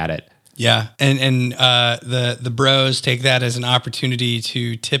going at it. Yeah. And the bros take that as an opportunity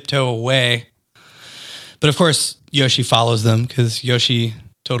to tiptoe away. But of course, Yoshi follows them because Yoshi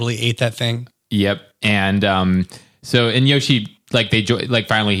totally ate that thing. Yep. And so Yoshi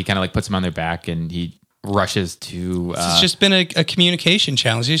finally he kind of like puts him on their back and he rushes to It's just been a communication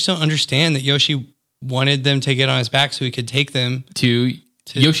challenge. They just don't understand that Yoshi wanted them to get on his back so he could take them to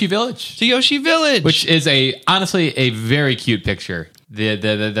Yoshi Village. to Yoshi Village. Which is honestly a very cute picture.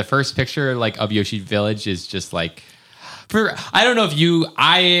 The first picture like of Yoshi Village is just like I don't know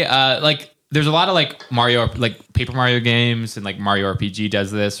if there's a lot of like Mario like Paper Mario games and like Mario RPG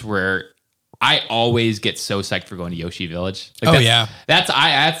does this where I always get so psyched for going to Yoshi Village. Like that's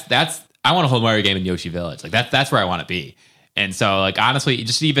I want a whole Mario game in Yoshi Village. Like that's where I want to be. And so like honestly,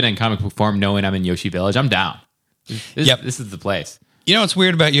 just even in comic book form, knowing I'm in Yoshi Village, I'm down. This is the place. You know what's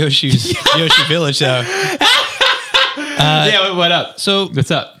weird about Yoshi Village, though? What up? So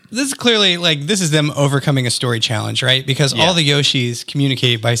What's up? this is clearly like this is them overcoming a story challenge, right? Because all the Yoshis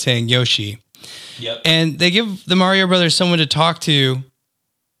communicate by saying Yoshi. Yep. And they give the Mario Brothers someone to talk to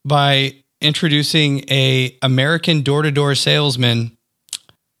by introducing a American door-to-door salesman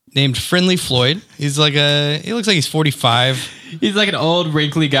named Friendly Floyd. He looks like he's 45. He's like an old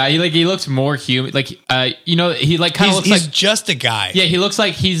wrinkly guy. He looks more human. Like he like kind of looks He's like just a guy. yeah. He looks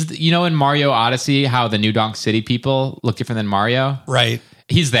like he's in Mario Odyssey how the New Donk City people look different than Mario. Right.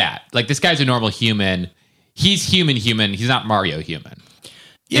 He's that. Like this guy's a normal human. He's human. He's not Mario human.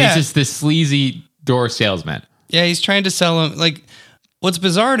 Yeah. And he's just this sleazy door salesman. Yeah, he's trying to sell him like what's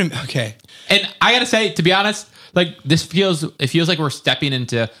bizarre to me. Okay. And I gotta say, to be honest, like it feels like we're stepping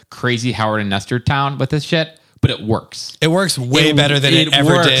into crazy Howard and Nestor town with this shit, but it works. It works way better than it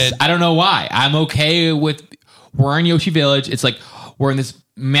ever works. did. I don't know why. I'm okay with we're in Yoshi Village. It's like we're in this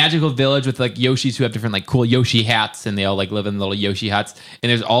magical village with like Yoshis who have different like cool Yoshi hats and they all like live in little Yoshi huts. And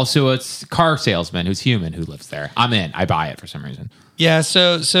there's also a car salesman who's human who lives there. I'm in. I buy it for some reason. Yeah,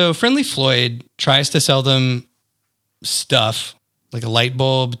 so Friendly Floyd tries to sell them stuff like a light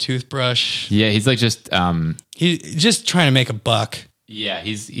bulb, toothbrush. Yeah, he's like just He's just trying to make a buck. yeah,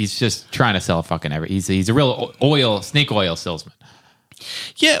 he's just trying to sell fucking everything. He's a real snake oil salesman.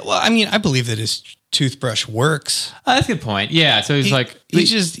 Yeah, well, I mean, I believe that his toothbrush works. Oh, that's a good point. Yeah, so he's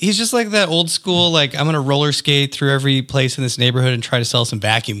He's just like that old school, like I'm gonna roller skate through every place in this neighborhood and try to sell some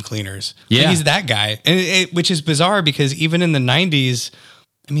vacuum cleaners. Yeah. Like, he's that guy, and which is bizarre because even in the '90s,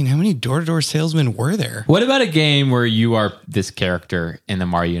 I mean, how many door-to-door salesmen were there? What about a game where you are this character in the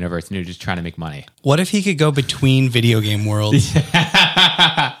Mario universe and you're just trying to make money? What if he could go between video game worlds?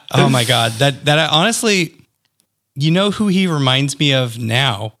 Oh my god, that I, honestly, you know who he reminds me of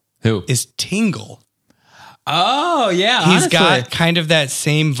now Who? is Tingle. Oh, yeah. He's got kind of that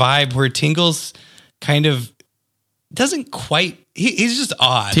same vibe where Tingle's kind of doesn't quite. He's just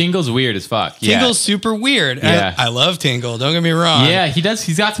odd. Tingle's weird as fuck. Tingle's super weird. Yeah. I love Tingle. Don't get me wrong. Yeah, he does.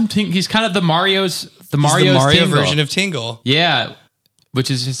 He's got some. He's kind of the Mario's He's the Mario Tingle. version of Tingle. Yeah,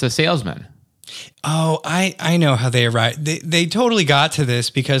 which is just a salesman. Oh, I know how they arrived. They totally got to this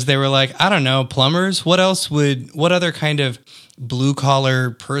because they were like, I don't know, plumbers. What other kind of blue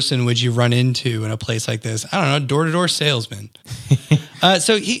collar person would you run into in a place like this? I don't know, door to door salesman.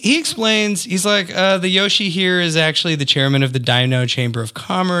 So he explains, he's like, the Yoshi here is actually the chairman of the Dino Chamber of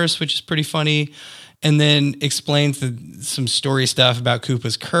Commerce, which is pretty funny. And then explains some story stuff about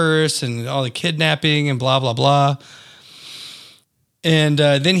Koopa's curse and all the kidnapping and blah, blah, blah. And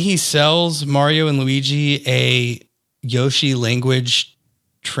then he sells Mario and Luigi a Yoshi language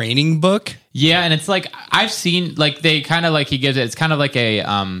training book. Yeah, and it's like I've seen like they kind of like he gives it. It's kind of like a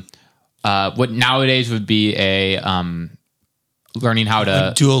what nowadays would be a learning how to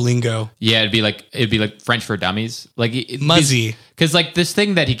Like Duolingo. Yeah, it'd be like French for Dummies, like Muzzy. because like this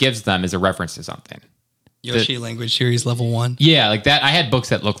thing that he gives them is a reference to something. Yoshi Language Series Level 1. Yeah, like that. I had books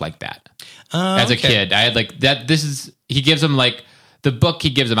that looked like that as a kid. I had like that. He gives them like the book he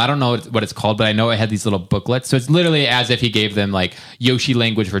gives them. I don't know what it's called, but I know it had these little booklets. So it's literally as if he gave them like Yoshi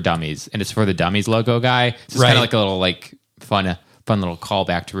Language for Dummies, and it's for the Dummies logo guy. So it's kind of like a little like fun little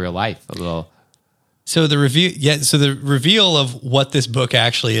callback to real life. A little. So the reveal of what this book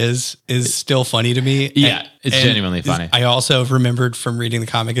actually is still funny to me. Yeah, it's genuinely funny. I also remembered from reading the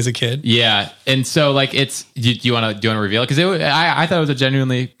comic as a kid. Yeah, and so like it's. Do you want to reveal it? Because I thought it was a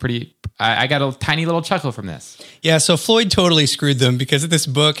genuinely pretty. I got a tiny little chuckle from this. Yeah, so Floyd totally screwed them because this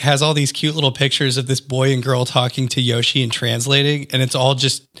book has all these cute little pictures of this boy and girl talking to Yoshi and translating, and it's all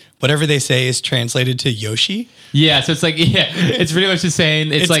just whatever they say is translated to Yoshi. Yeah, so it's like it's pretty much just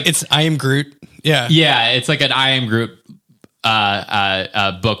saying it's like I am Groot. Yeah. Yeah, it's like an I am Groot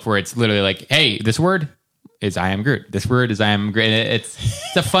book where it's literally like, hey, this word is I am Groot. This word is I am Groot.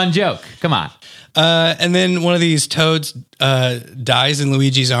 It's a fun joke. Come on. And then one of these toads dies in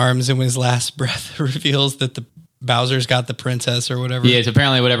Luigi's arms, and with his last breath reveals that the Bowser's got the princess or whatever. Yeah, it's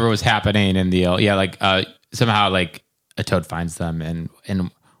apparently whatever was happening in the like somehow like a toad finds them,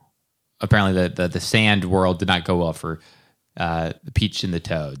 and apparently the sand world did not go well for Peach and the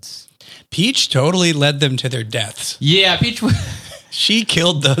Toads. Peach totally led them to their deaths. Yeah, Peach. She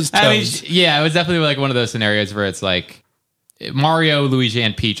killed those toads. I mean, yeah, it was definitely like one of those scenarios where it's like Mario, Luigi,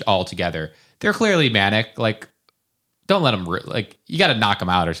 and Peach all together. They're clearly manic. Like, don't let them. Like, you got to knock them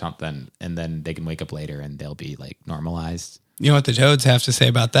out or something, and then they can wake up later and they'll be like normalized. You know what the toads have to say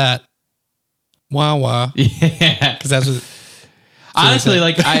about that? Wah wah. Yeah, because that's what. Honestly,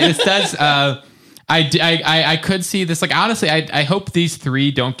 like this does. I could see this. Like, honestly, I hope these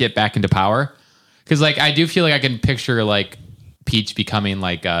three don't get back into power, because like I do feel like I can picture like Peach becoming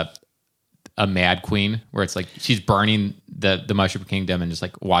like a mad queen, where it's like she's burning the Mushroom Kingdom and just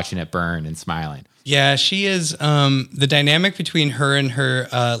like watching it burn and smiling. Yeah, she is. The dynamic between her and her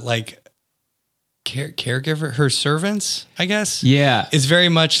like caregiver, her servants, I guess. Yeah, is very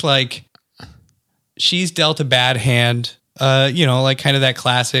much like she's dealt a bad hand. Like kind of that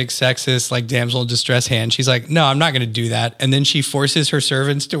classic sexist, like damsel in distress hand. She's like, no, I'm not going to do that. And then she forces her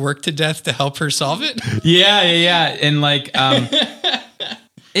servants to work to death to help her solve it. Yeah. And like, and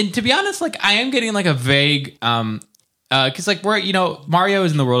to be honest, like I am getting like a vague, cause like Mario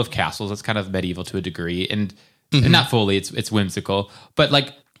is in the world of castles. That's kind of medieval to a degree and not fully, it's whimsical, but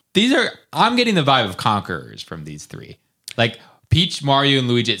like I'm getting the vibe of conquerors from these three, like Peach, Mario, and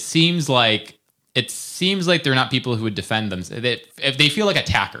Luigi. It seems like they're not people who would defend them. If they feel like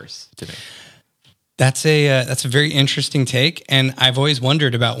attackers to me. That's a very interesting take, and I've always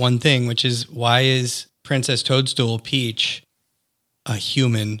wondered about one thing, which is why is Princess Toadstool Peach a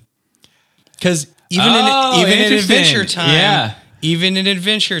human? Because even in Adventure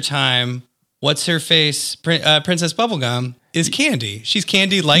Time, what's her face? Princess Bubblegum is Candy. She's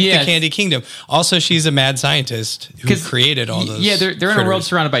Candy like the Candy Kingdom. Also, she's a mad scientist who created all those. Yeah, they're in a world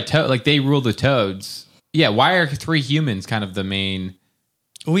surrounded by toads. Like they rule the toads. Yeah, why are three humans kind of the main?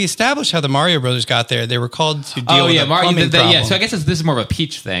 We established how the Mario Brothers got there. They were called to deal with a plumbing problem. Yeah, so I guess this is more of a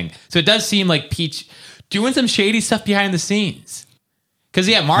Peach thing. So it does seem like Peach doing some shady stuff behind the scenes. Because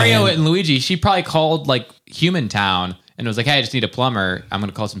Mario and Luigi, she probably called like Human Town and was like, "Hey, I just need a plumber. I'm going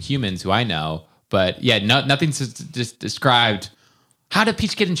to call some humans who I know." But yeah, nothing's just described. How did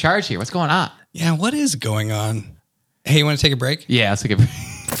Peach get in charge here? What's going on? Yeah, what is going on? Hey, you want to take a break? Yeah, let's take a break.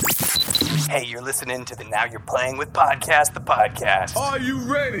 Hey, you're listening to the Now You're Playing With podcast, the podcast. Are you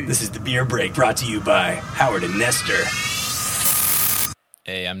ready? This is the beer break brought to you by Howard and Nestor.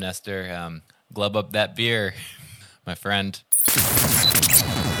 Hey, I'm Nestor. Glub up that beer, my friend.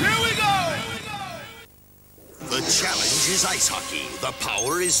 Here we go! The challenge is ice hockey. The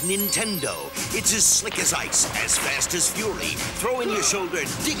power is Nintendo. It's as slick as ice, as fast as fury. Throw in your shoulder,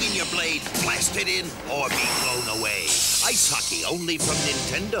 dig in your blade, blast it in, or be blown away. Ice hockey only from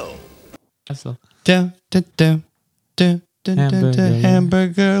Nintendo.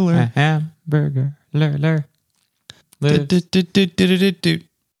 Hamburger.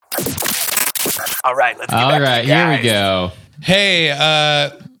 All right, let's get back All to the right, here we guys. go. Hey, how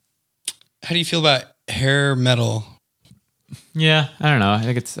do you feel about hair metal? Yeah, I don't know. I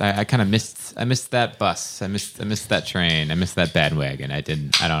think I kind of missed that bus. I missed that train. I missed that bandwagon. I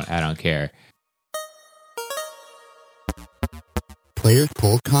don't care. players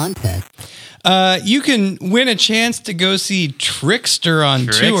pull contest. You can win a chance to go see Trickster on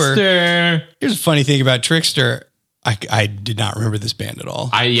tour. Trickster. Here's a funny thing about Trickster. I did not remember this band at all.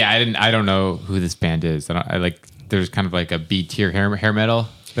 I don't know who this band is. There's kind of like a B tier hair metal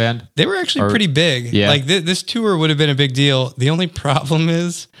band. They were actually pretty big. Yeah. Like this tour would have been a big deal. The only problem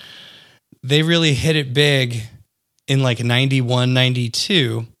is they really hit it big in like 91,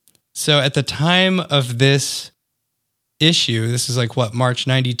 92. So at the time of this issue, this is like what, March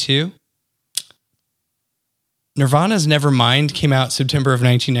 92? Nirvana's Nevermind came out September of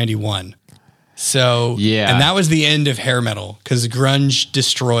 1991. So, yeah. And that was the end of hair metal because grunge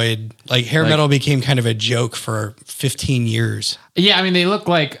destroyed, like hair metal became kind of a joke for 15 years. Yeah, I mean, they look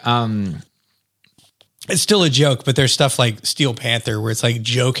like, it's still a joke, but there's stuff like Steel Panther where it's like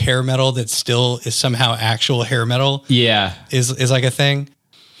joke hair metal that still is somehow actual hair metal. Yeah. Is like a thing.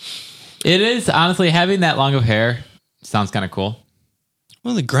 It is, honestly, having that long of hair sounds kind of cool.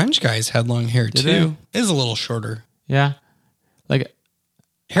 Well, the grunge guys had long hair too. It is a little shorter. Yeah. Like,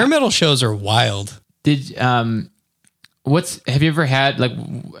 hair metal shows are wild. have you ever had, like,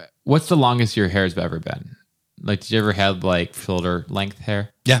 what's the longest your hair's ever been? Like, did you ever have like shoulder length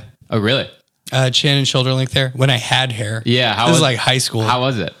hair? Yeah. Oh, really? Chin and shoulder length hair when I had hair. Yeah. This was like high school. How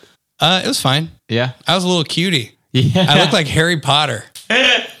was it? It was fine. Yeah. I was a little cutie. Yeah. I looked like Harry Potter.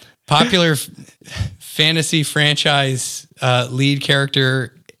 Popular fantasy franchise lead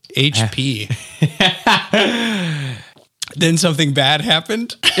character HP. Then something bad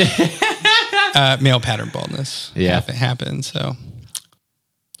happened. Male pattern baldness. Yeah. It happened. So,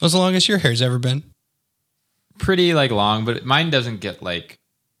 what's the longest your hair's ever been? Pretty like long, but mine doesn't get like,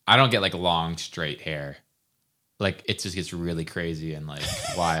 I don't get like long straight hair. Like it just gets really crazy and like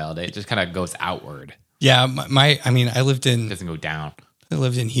wild. It just kind of goes outward. Yeah, I lived It in doesn't go down.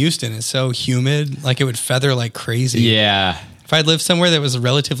 Houston. It's so humid, like it would feather like crazy. Yeah. If I'd lived somewhere that was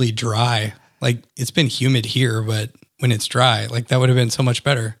relatively dry, like it's been humid here, but when it's dry, like that would have been so much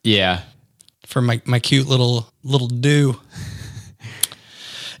better Yeah. for my cute little dew.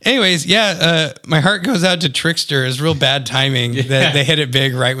 Anyways, yeah, my heart goes out to Trickster. It's real bad timing that they hit it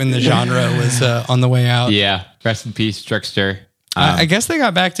big right when the genre was on the way out. Yeah. Rest in peace, Trickster. I guess they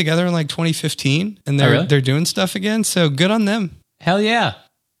got back together in like 2015 and they're doing stuff again. So good on them. Hell yeah.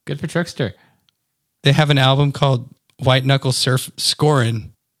 Good for Trickster. They have an album called White Knuckle Surf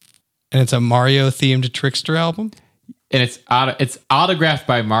Scorin', and it's a Mario themed Trickster album. And it's autographed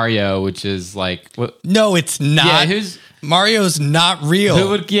by Mario, which is like, what? No, it's not. Yeah, Mario's not real. who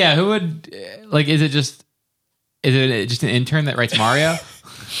would like, is it just an intern that writes Mario?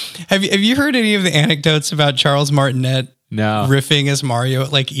 Have you heard any of the anecdotes about Charles Martinet No. riffing as Mario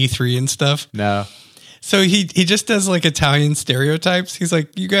at like E3 and stuff? No. So he just does like Italian stereotypes. He's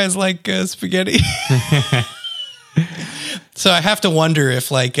like, you guys like spaghetti? So I have to wonder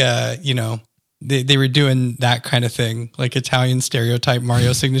if like, they were doing that kind of thing, like Italian stereotype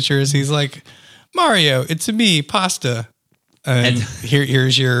Mario signatures. He's like, Mario, it's a me, pasta. And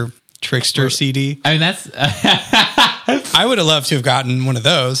here's your Trickster CD. I mean, that's I would have loved to have gotten one of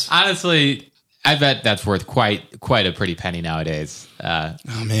those. honestly, I bet that's worth quite a pretty penny nowadays. Oh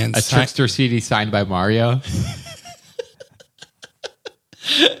man, A Trickster CD signed by Mario.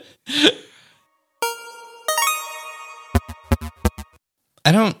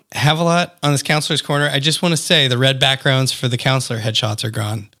 I don't have a lot on this Counselor's Corner. I just want to say the red backgrounds for the Counselor headshots are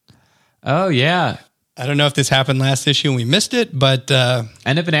gone. Oh yeah, I don't know if this happened last issue and we missed it, but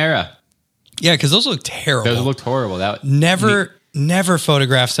end of an era. yeah, because those look terrible. Those looked horrible. Never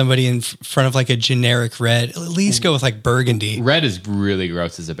photograph somebody in front of like a generic red. At least go with like burgundy. Red is really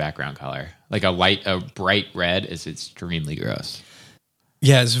gross as a background color. Like a bright red is extremely gross.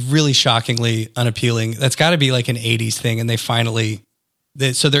 Yeah, it's really shockingly unappealing. That's got to be like an 80s thing, and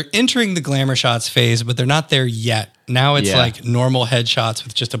so they're entering the glamour shots phase, but they're not there yet. Now it's like normal headshots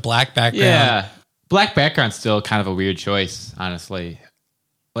with just a black background. Yeah, black background's still kind of a weird choice, honestly.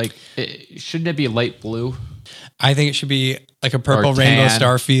 Like, shouldn't it be light blue? I think it should be like a purple Or rainbow tan.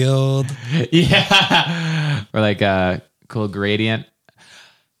 starfield. Yeah, or like a cool gradient.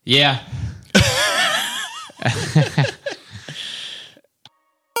 Yeah.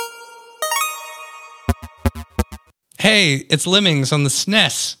 Hey, it's Lemmings on the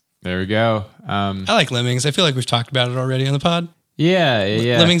SNES. There we go. I like Lemmings. I feel like we've talked about it already on the pod. Yeah.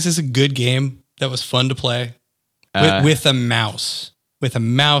 Lemmings is a good game that was fun to play with a mouse. With a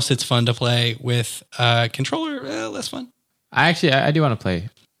mouse, it's fun to play. With a controller, less fun. I do want to play.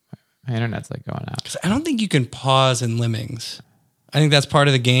 My internet's like going out. Because I don't think you can pause in Lemmings. I think that's part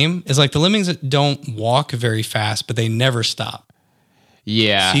of the game. It's like the Lemmings don't walk very fast, but they never stop.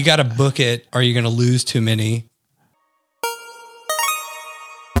 Yeah. So you got to book it or you're going to lose too many.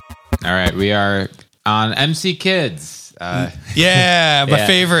 All right, we are on MC Kids. Yeah, my Yeah.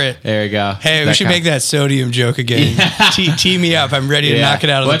 favorite. There we go. Hey, we should make that sodium joke again. Tee me up. I'm ready to knock it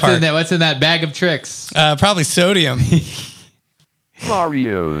out of the park. What's in that bag of tricks? Probably sodium.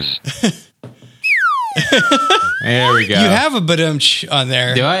 Mario's. There we go. You have a badumch on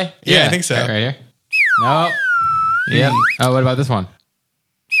there. Do I? Yeah, I think so. Right here. Nope. Yep. Oh, what about this one?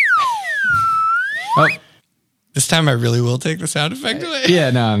 Oh, This time I really will take the sound effect away. yeah.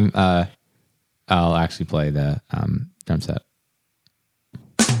 No, I'll actually play the drum set.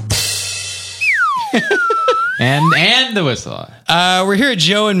 and the whistle. We're here at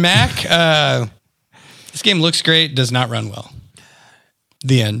Joe and Mac. This game looks great, does not run well.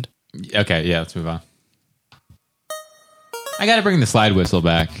 The end. Okay, yeah. Let's move on. I got to bring the slide whistle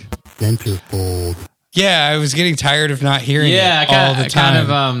back. Centerfold. Yeah, I was getting tired of not hearing Yeah, it all the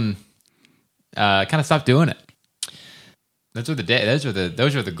time. kind of stopped doing it. Those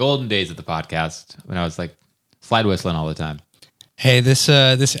were the golden days of the podcast when I was like slide whistling all the time. Hey, this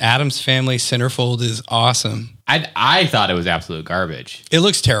Addams Family centerfold is awesome. I thought it was absolute garbage. It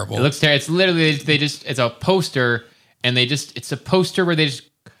looks terrible. It looks terrible. It's literally it's a poster, and it's a poster where they just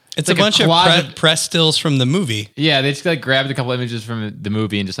It's like a bunch collage of press stills from the movie. yeah, they just like grabbed a couple images from the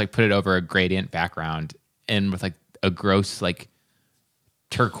movie and just like put it over a gradient background and with like a gross like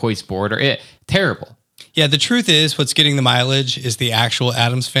turquoise border. Terrible. Yeah, the truth is what's getting the mileage is the actual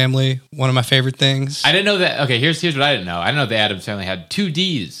Addams Family. One of my favorite things. I didn't know that. Okay, here's what I didn't know. I didn't know the Addams Family had 2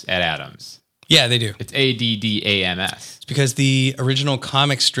 D's at Addams. Yeah, they do. It's ADDAMS. It's because the original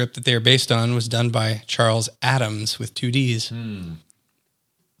comic strip that they were based on was done by Charles Addams with 2 Ds.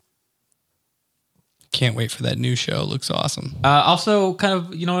 Can't wait for that new show. Looks awesome. Also, kind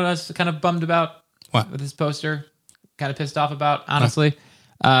of, you know what I was kind of bummed about What? with this poster? Kind of pissed off about, honestly.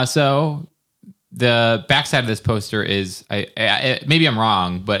 So the backside of this poster is, maybe I'm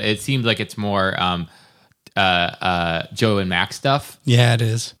wrong, but it seems like it's more Joe and Mac stuff. Yeah, it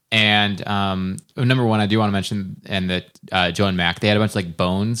is. And number one, I do want to mention, and that Joe and Mac, they had a bunch of like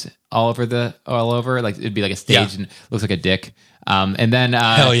bones all over. Like it'd be like a stage Yeah. and it looks like a dick. And then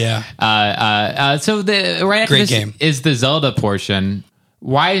Hell yeah. So the right after Great this game. is the Zelda portion.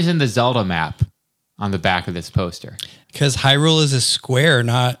 Why isn't the Zelda map on the back of this poster? Because Hyrule is a square,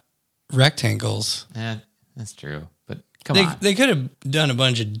 not rectangles. That's true. But come on. They could have done a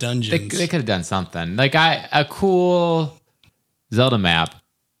bunch of dungeons. They could have done something. Like a cool Zelda map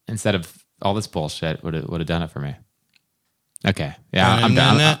instead of all this bullshit would have done it for me. Okay. Yeah, I'm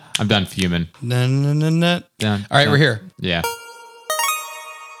done. I'm done fuming. Done. Done. All right, we're here. Yeah.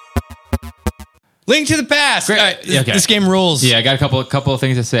 Link to the Past. Great. All right, Okay. This game rules. Yeah, I got a couple of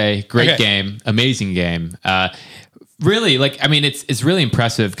things to say. Great Okay. game, amazing game. Really, like, I mean, it's really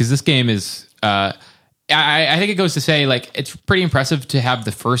impressive because this game is. I think it goes to say like it's pretty impressive to have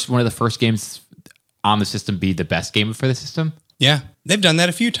one of the first games on the system be the best game for the system. Yeah. They've done that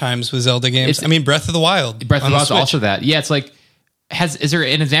a few times with Zelda games. Breath of the Wild. Breath of on the the Wild is Switch. also that. Yeah, it's like is there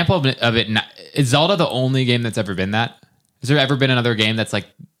an example of it? Is Zelda the only game that's ever been that? Has there ever been another game that's like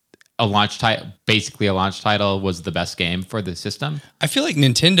a launch title, basically a launch title was the best game for the system? I feel like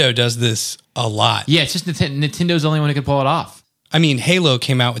Nintendo does this a lot. Yeah, it's just Nintendo's the only one who can pull it off. I mean, Halo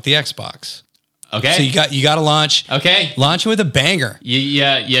came out with the Xbox. Okay. So you got to launch. Okay. Launch it with a banger.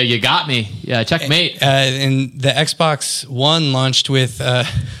 You got me. Yeah, checkmate. And the Xbox One launched with.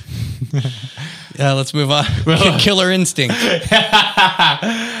 Let's move on. Killer Instinct.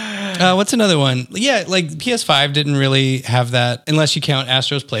 What's another one? Yeah, like PS5 didn't really have that, unless you count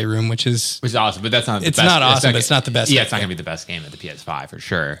Astro's Playroom, which is awesome, but that's not. It's the best. not awesome, but it's not the best Yeah, it's not game. going to be the best game at the PS5 for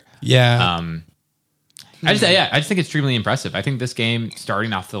sure. yeah. I just think it's extremely impressive. I think this game,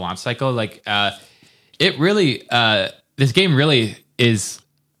 starting off the launch cycle, like it really, this game really is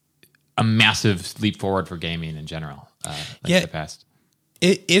a massive leap forward for gaming in general. The past.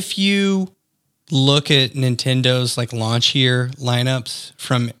 If you look at Nintendo's like launch year lineups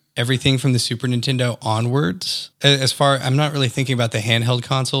from everything from the Super Nintendo onwards, I'm not really thinking about the handheld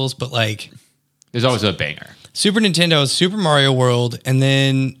consoles, but like There's always a banger. Super Nintendo, Super Mario World, and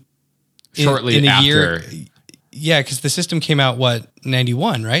then Shortly in a after. year, yeah, because the system came out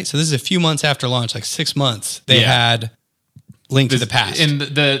 91, right? So this is a few months after launch, like 6 months. They had Link to the Past. And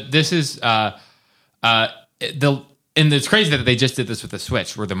this is and it's crazy that they just did this with the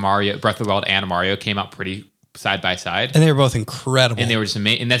Switch, where the Mario Breath of the Wild and Mario came out pretty side by side. And they were both incredible. And they were just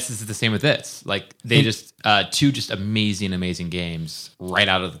amazing. And this is the same with this. Like they just two just amazing games right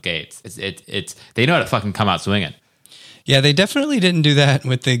out of the gates. It's they know how to fucking come out swinging. Yeah, they definitely didn't do that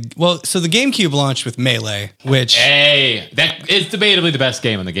with so the GameCube launched with Melee, which that is debatably the best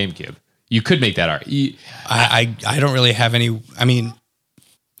game on the GameCube. You could make that argument. I don't really have any. I mean,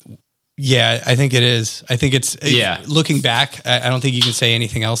 Yeah, I think it is. I think it's Yeah. Looking back, I don't think you can say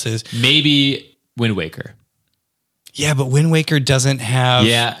anything else is. Maybe Wind Waker. Yeah, but Wind Waker doesn't have.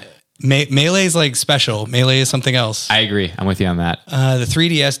 Yeah, Melee is like special. Melee is something else. I agree. I'm with you on that. The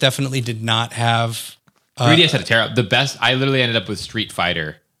 3DS definitely did not have. 3DS had a terrible. The best. I literally ended up with Street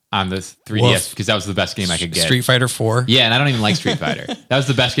Fighter on this 3DS Woof. because that was the best game I could get. Street Fighter 4. Yeah, and I don't even like Street Fighter. That was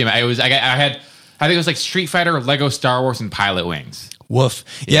the best game. I think it was like Street Fighter, Lego Star Wars, and Pilot Wings. Woof.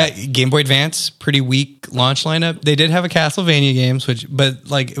 Yeah, Game Boy Advance, pretty weak launch lineup. They did have a Castlevania games, but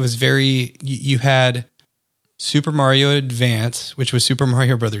like it was very. You had Super Mario Advance, which was Super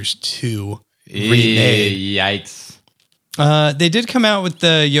Mario Brothers 2 remade. Yikes! They did come out with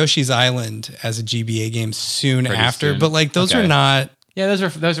the Yoshi's Island as a GBA game soon Pretty after, soon. but like those Okay. are not. Yeah,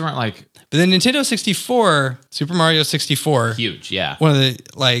 those weren't like But the Nintendo 64, Super Mario 64, huge. Yeah, one of the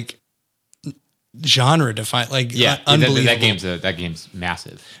like genre defined, like yeah. unbelievable. That game's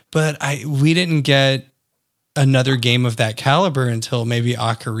massive. But we didn't get another game of that caliber until maybe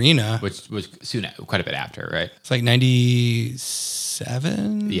Ocarina. Which was soon, quite a bit after, right? It's like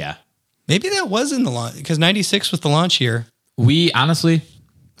 97. Yeah. Maybe that was in the launch because 96 was the launch year. Wii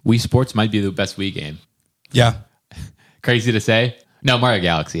Sports might be the best Wii game. Yeah. Crazy to say. No, Mario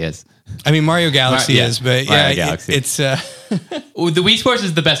Galaxy is. I mean, Mario Galaxy Yeah, is, but Mario yeah, Galaxy. it's Well, the Wii Sports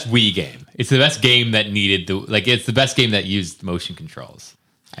is the best Wii game. It's the best game that needed it's the best game that used motion controls,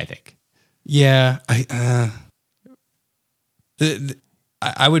 I think. yeah.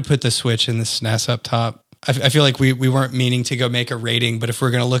 I would put the Switch and the SNES up top. I feel like we weren't meaning to go make a rating, but if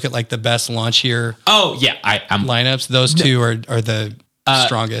we're going to look at like the best launch year Oh, yeah. I'm lineups, those two are the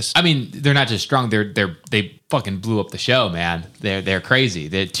strongest. I mean, they're not just strong. They fucking blew up the show, man. They're crazy.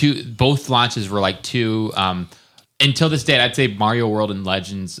 Both launches were like two. Until this date, I'd say Mario World and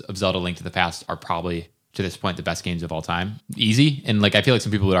Legends of Zelda: Link to the Past are probably to this point the best games of all time. Easy, and like I feel like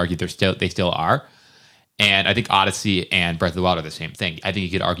some people would argue they still are. And I think Odyssey and Breath of the Wild are the same thing. I think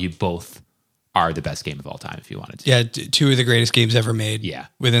you could argue both are the best game of all time if you wanted to. Yeah, two of the greatest games ever made. Yeah.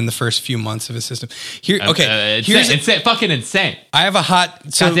 Within the first few months of a system. Here's It's fucking insane. I have a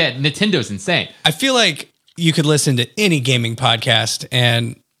hot. So Nintendo's insane. I feel like you could listen to any gaming podcast,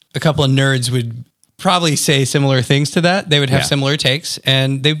 and a couple of nerds would probably say similar things to that. They would have Yeah. similar takes,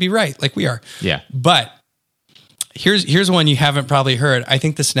 and they'd be right, like we are. Yeah. But here's one you haven't probably heard. I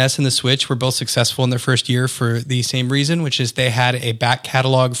think the SNES and the Switch were both successful in their first year for the same reason, which is they had a back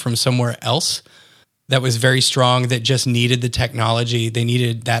catalog from somewhere else that was very strong, that just needed the technology. They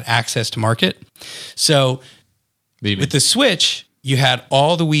needed that access to market. So with the Switch, you had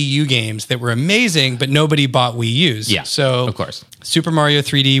all the Wii U games that were amazing, but nobody bought Wii U's. Yeah, So of course. Super Mario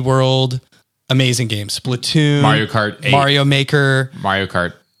 3D World, amazing game. Splatoon, Mario Kart 8. Mario Maker, Mario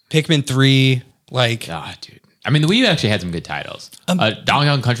Kart. Pikmin 3, like Ah, dude. I mean, the Wii U actually had some good titles. Donkey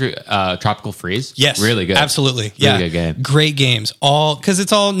Kong Country, Tropical Freeze. yes, Really good. Absolutely. Yeah. Really good game. Great games. All because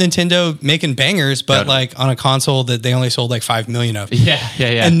it's all Nintendo making bangers, but Totally. like on a console that they only sold like 5 million of. Yeah.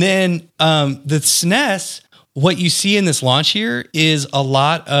 And then the SNES, what you see in this launch year is a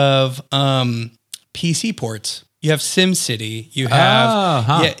lot of PC ports. You have SimCity. You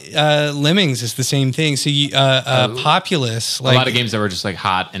have Lemmings is the same thing. So you Populous, a like lot of games that were just like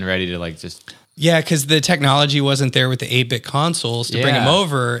hot and ready to like just. yeah, because the technology wasn't there with the 8-bit consoles to bring Yeah. them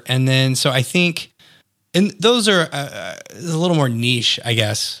over, and then so I think, and those are a little more niche, I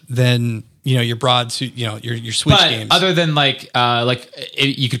guess, than your broad, your Switch But games. other than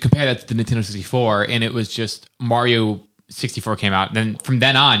you could compare that to the Nintendo 64, and it was just Mario 64 came out, and then from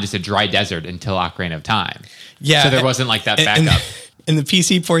then on, just a dry desert until Ocarina of Time. Yeah, So there wasn't like that backup. And the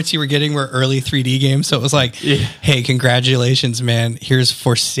PC ports you were getting were early 3D games, so it was like, hey, congratulations, man! Here's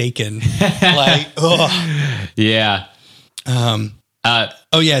Forsaken. Like, oh, Yeah.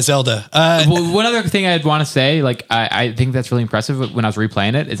 oh yeah, Zelda. Well, one other thing I'd want to say, like I think that's really impressive when I was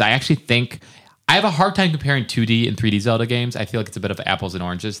replaying it, is I actually think I have a hard time comparing 2D and 3D Zelda games. I feel like it's a bit of an apples and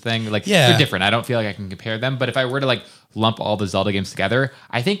oranges thing. Like Yeah. they're different. I don't feel like I can compare them. But if I were to like lump all the Zelda games together,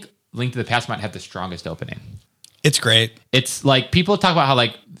 I think Link to the Past might have the strongest opening. It's great. It's like people talk about how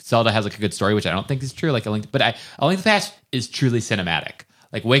like Zelda has like a good story, which I don't think is true. Like A Link to the Past is truly cinematic.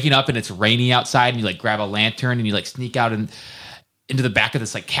 Like waking up and it's rainy outside, and you like grab a lantern and you like sneak out into the back of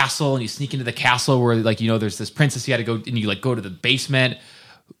this like castle, and you sneak into the castle where like there's this princess you got to go, and you like go to the basement,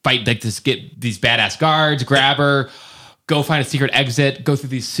 fight like this, get these badass guards, grab her, go find a secret exit, go through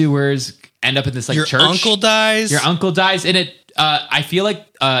these sewers, end up in this like Your church. uncle dies. Your uncle dies, and it. I feel like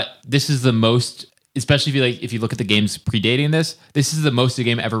this is the most, especially if you look at the games predating this. This is the most the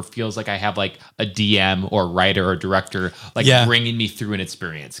game ever feels like I have like a DM or writer or director like Yeah. bringing me through an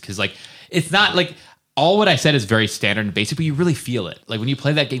experience, because like it's not like all what I said is very standard and basic, but you really feel it. Like when you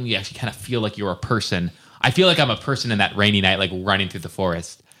play that game, you actually kind of feel like you're a person. I feel like I'm a person in that rainy night, like running through the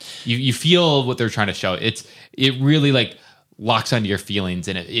forest. You feel what they're trying to show. It really like locks onto your feelings,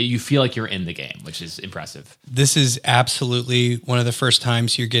 and you feel like you're in the game, which is impressive. This is absolutely one of the first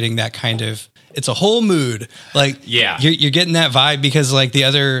times you're getting that kind of, it's a whole mood. Like, Yeah. you're getting that vibe, because like the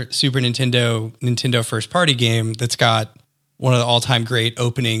other Super Nintendo first party game that's got one of the all-time great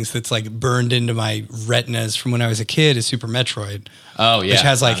openings that's like burned into my retinas from when I was a kid is Super Metroid. Oh yeah, Which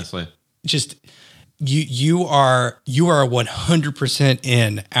has like honestly. just you are 100%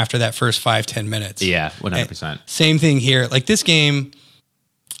 in after that first 5-10 minutes. Yeah, 100%. Same thing here. Like this game,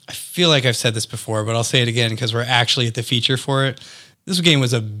 I feel like I've said this before, but I'll say it again because we're actually at the feature for it. This game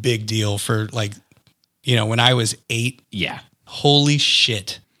was a big deal for like, when I was 8. Yeah. Holy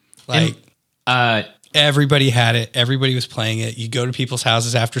shit. Like everybody had it. Everybody was playing it. You go to people's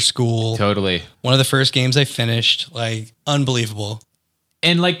houses after school. Totally. One of the first games I finished, like unbelievable.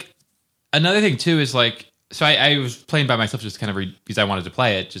 And like another thing too is like, so I was playing by myself just kind of because I wanted to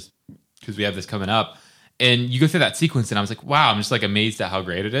play it, just because we have this coming up. And you go through that sequence, and I was like, wow, I'm just like amazed at how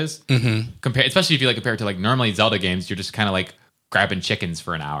great it is. Mm-hmm. Especially if you like compare it to like normally Zelda games, you're just kind of like grabbing chickens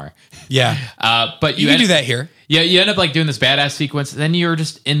for an hour. Yeah. But You can do that here. Yeah, you end up like doing this badass sequence, and then you're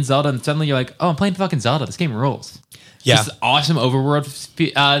just in Zelda, and suddenly you're like, oh, I'm playing fucking Zelda. This game rules. Yeah. This awesome overworld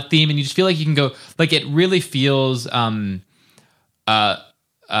theme, and you just feel like you can go, like it really feels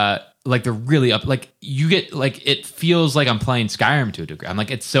like they're really up, like you get like it feels like I'm playing Skyrim to a degree. I'm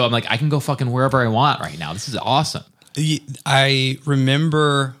like I can go fucking wherever I want right now. This is awesome. I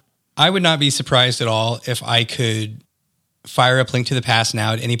remember I would not be surprised at all if I could fire up Link to the Past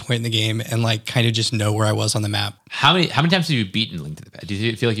now at any point in the game and like kind of just know where I was on the map. How many times have you beaten Link to the Past? Do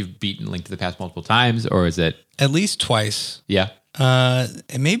you feel like you've beaten Link to the Past multiple times, or is it At least twice. Yeah.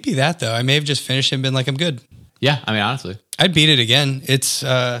 It may be that though. I may have just finished it and been like, I'm good. Yeah, I mean honestly. I'd beat it again. It's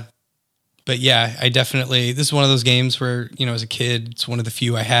but yeah, I definitely, this is one of those games where, as a kid, it's one of the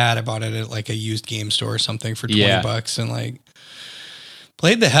few I had. I bought it at like a used game store or something for $20 and like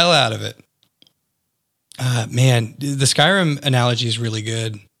played the hell out of it. Man, the Skyrim analogy is really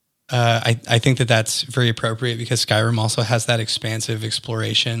good. I think that's very appropriate because Skyrim also has that expansive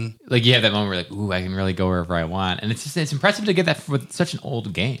exploration. Like you have that moment where like, ooh, I can really go wherever I want. And it's impressive to get that with such an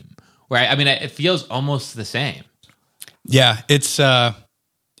old game where it feels almost the same. Yeah,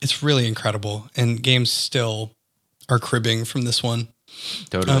 it's really incredible, and games still are cribbing from this one.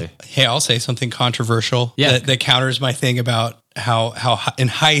 Totally. Hey, I'll say something controversial Yeah. that counters my thing about how in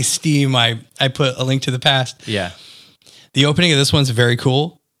high esteem I put A Link to the Past. Yeah. The opening of this one's very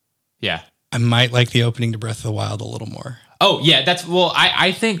cool. Yeah. I might like the opening to Breath of the Wild a little more. Oh yeah,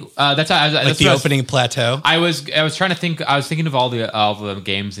 I think that's how Like the opening plateau. I was trying to think. I was thinking of all the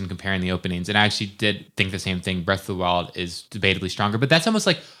games and comparing the openings, and I actually did think the same thing. Breath of the Wild is debatably stronger, but that's almost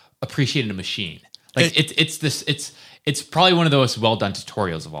like appreciating a machine. Like it's probably one of the most well done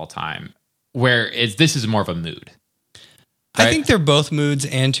tutorials of all time. This is more of a mood. Right? I think they're both moods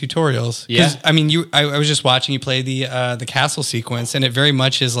and tutorials. Yeah. I mean, I was just watching you play the castle sequence, and it very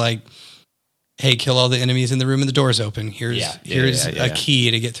much is like, hey, kill all the enemies in the room and the door's open. Here's a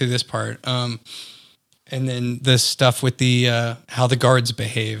key to get through this part. And then the stuff with the how the guards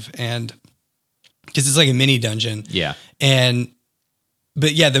behave, and because it's like a mini dungeon. Yeah.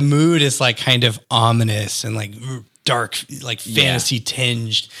 But yeah, the mood is like kind of ominous and like dark, like fantasy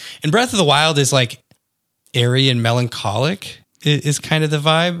tinged. And Breath of the Wild is like airy and melancholic is kind of the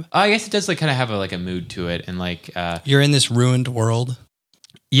vibe. I guess it does like kind of have a mood to it, and like you're in this ruined world.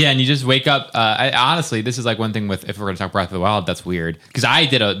 Yeah, and you just wake up. Honestly, this is like one thing with, if we're going to talk Breath of the Wild, that's weird. Because I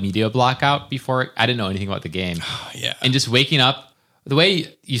did a media blackout before. I didn't know anything about the game. Oh, yeah. And just waking up, the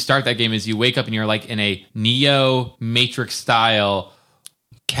way you start that game is you wake up and you're like in a Neo Matrix style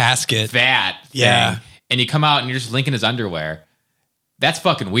casket vat thing. Yeah. And you come out and you're just Link in his underwear. That's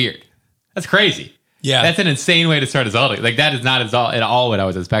fucking weird. That's crazy. Yeah. That's an insane way to start a Zelda. Like that is not at all what I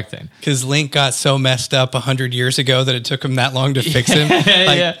was expecting. Because Link got so messed up 100 years ago that it took him that long to fix him.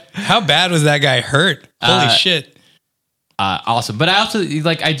 Like, how bad was that guy hurt? Holy shit. Awesome. But I also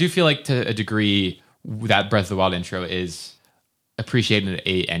I do feel like to a degree that Breath of the Wild intro is appreciating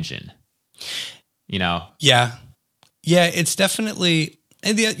a engine. Yeah. Yeah, it's definitely.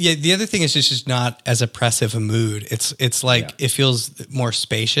 And the other thing is just not as oppressive a mood. It's like it feels more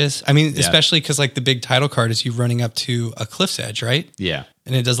spacious. I mean, especially because like the big title card is you running up to a cliff's edge, right? Yeah,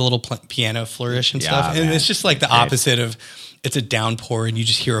 and it does a little piano flourish and stuff. Man. And it's just like the opposite of it's a downpour and you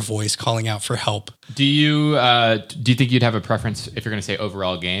just hear a voice calling out for help. Do you think you'd have a preference if you're going to say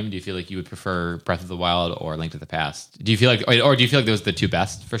overall game? Do you feel like you would prefer Breath of the Wild or Link to the Past? Do you feel like, or do you feel like those are the two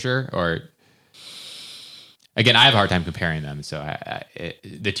best for sure? Or Again, I have a hard time comparing them. So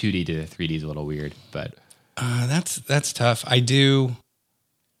the 2D to the 3D is a little weird, but That's tough. I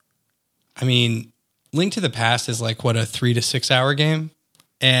mean, Link to the Past is like what, a 3 to 6 hour game,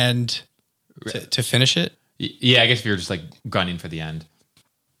 and to finish it, yeah, I guess if you're just like gunning for the end.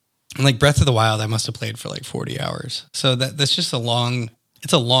 and like Breath of the Wild, I must have played for like 40 hours. So that's just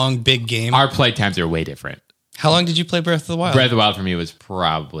it's a long, big game. Our play times are way different. How long did you play Breath of the Wild? Breath of the Wild for me was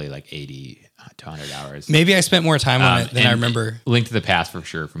probably like 80 to 100 hours. Maybe I spent more time on it than I and remember. Link to the Past for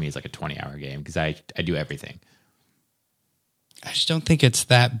sure for me is like a 20-hour game because I do everything. I just don't think it's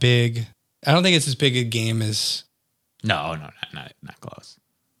that big. I don't think it's as big a game as. No, not close.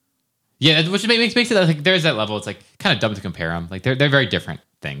 Yeah, which makes it like there's that level. It's like kind of dumb to compare them. Like they're very different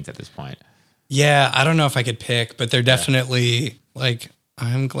things at this point. Yeah, I don't know if I could pick, but they're definitely like.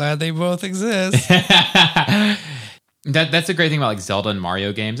 I'm glad they both exist. That's a great thing about like Zelda and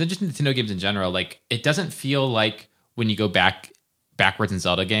Mario games and just Nintendo games in general. Like it doesn't feel like when you go backwards in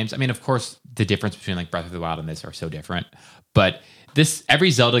Zelda games. I mean, of course, the difference between like Breath of the Wild and this are so different. But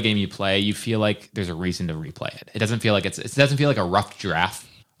every Zelda game you play, you feel like there's a reason to replay it. It doesn't feel like it doesn't feel like a rough draft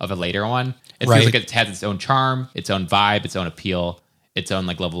of a later one. It Right. feels like it has its own charm, its own vibe, its own appeal, its own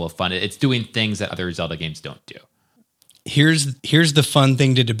like level of fun. It's doing things that other Zelda games don't do. Here's the fun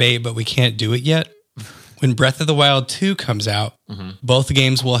thing to debate, but we can't do it yet. When Breath of the Wild 2 comes out, both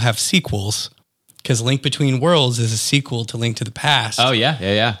games will have sequels because Link Between Worlds is a sequel to Link to the Past. Oh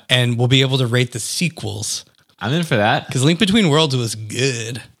yeah. And we'll be able to rate the sequels I'm in for that. because Link Between Worlds was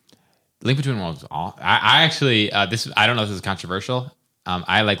good. Link Between Worlds. I actually this. I don't know if this is controversial.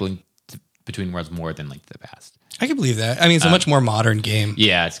 I like Link Between Worlds more than Link to the Past. I can believe that. I mean, it's a much more modern game.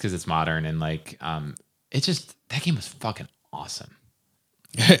 Yeah, it's because it's modern and like it's just that game was fucking awesome.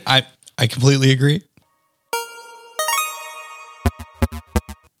 I completely agree.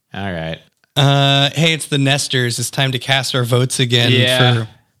 All right. Hey, it's the Nesters. It's time to cast our votes again Yeah. for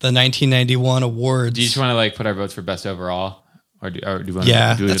the 1991 awards. Do you just want to like put our votes for best overall, or do we want?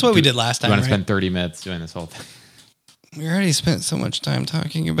 Yeah, to that's what we did last Do time, you want to right? spend 30 minutes doing this whole thing? We already spent so much time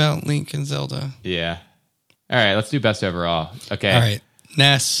talking about Link and Zelda. Yeah. All right. Let's do best overall. Okay. All right,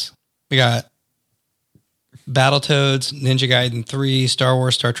 Ness. We got Battletoads, Ninja Gaiden 3, Star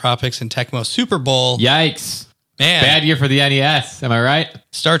Wars, Star Tropics, and Tecmo Super Bowl. Yikes! Man, Bad year for the NES. Am I right?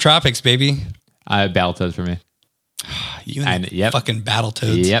 Star Tropics, baby. Battletoads for me. You and the Yep. fucking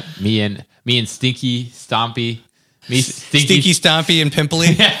Battletoads. Yep. Me and Stinky Stompy. Me Stinky Stompy and Pimply.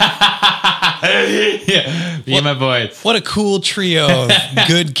 Yeah. Me and my boys. What a cool trio of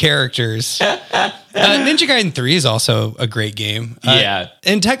good characters. Ninja Gaiden 3 is also a great game. Yeah.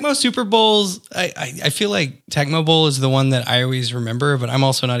 And Tecmo Super Bowls, I feel like Tecmo Bowl is the one that I always remember, but I'm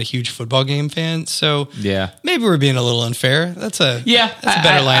also not a huge football game fan. So Yeah. maybe we're being a little unfair. That's a Yeah. that's a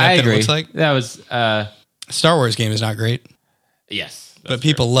better lineup I than agree. it looks like. That was Star Wars game is not great, yes. but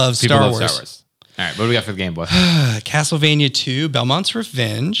people love People Star love Wars. Star Wars. All right. What do we got for the Game Boy? Castlevania 2, Belmont's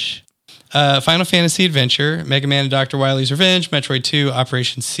Revenge, Final Fantasy Adventure, Mega Man and Dr. Wily's Revenge, Metroid 2,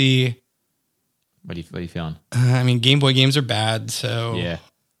 Operation C. What are you feeling? I mean, Game Boy games are bad, so Yeah.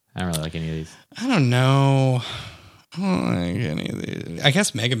 I don't really like any of these. I don't know. I don't like any of these. I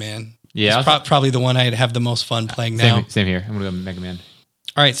guess Mega Man. Yeah, It's probably the one I'd have the most fun playing now. Same here. I'm gonna go Mega Man.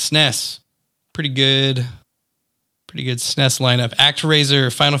 All right, SNES. Pretty good SNES lineup.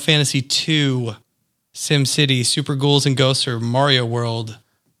 ActRaiser, Final Fantasy 2, SimCity, Super Ghouls and Ghosts, or Mario World.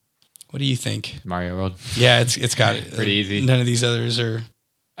 What do you think? Mario World. Yeah, it's got it. Pretty easy. None of these others are.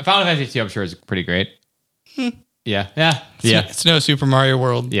 Final Fantasy 2, I'm sure, is pretty great. Yeah. It's no Super Mario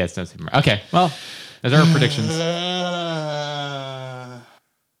World. Yeah, it's not Super Mario. Okay, well, those are our predictions.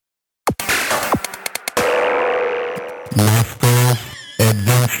 Master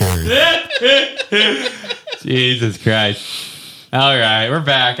Adventures. Jesus Christ. All right, we're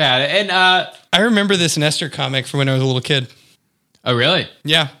back at it. And, I remember this Nestor comic from when I was a little kid. oh, really?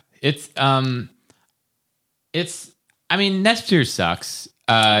 Yeah. I mean, Nestor sucks.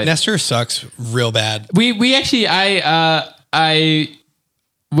 Nestor sucks real bad. We actually, I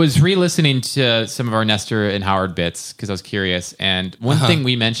was re-listening to some of our Nestor and Howard bits because I was curious. And one thing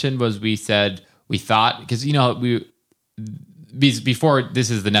we mentioned was we said we thought, because, you know, before this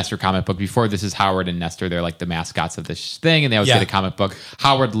is the Nestor comic book, before this is Howard and Nestor, they're like the mascots of this thing, and they always Yeah. get a comic book.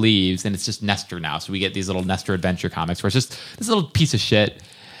 Howard leaves, and it's just Nestor now. So we get these little Nestor adventure comics where it's just this little piece of shit.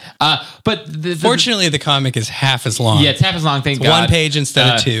 But Fortunately, the comic is half as long. yeah, it's half as long. Thank God. One page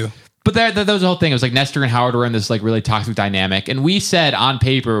instead of two. But that was the whole thing. It was like Nestor and Howard were in this like really toxic dynamic, and we said on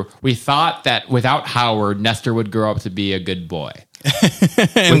paper we thought that without Howard, Nestor would grow up to be a good boy.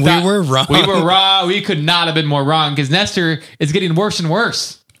 And we were wrong. We were wrong. We could not have been more wrong because Nestor is getting worse and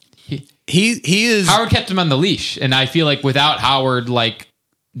worse. he is. Howard kept him on the leash, and I feel like without Howard, like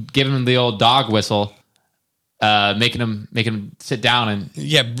giving him the old dog whistle, making him sit down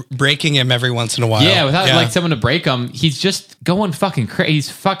and breaking him every once in a while. Yeah, without like someone to break him, he's just going fucking crazy. He's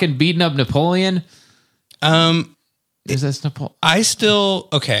fucking beating up Napoleon. Is this Napoleon?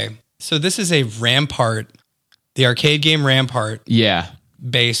 Okay. So this is a Rampart, the arcade game Rampart. Yeah.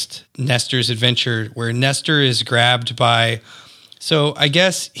 Based Nestor's Adventure, where Nestor is grabbed by. So I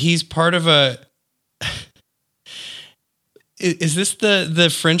guess he's part of a. Is this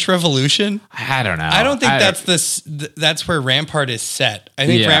the French Revolution? I don't know. I don't think that's where Rampart is set. I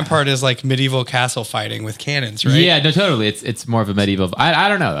think Rampart is like medieval castle fighting with cannons, right? Yeah, no, totally. It's more of a medieval. I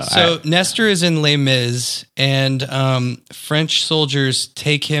don't know though. So Nestor is in Les Mis, and French soldiers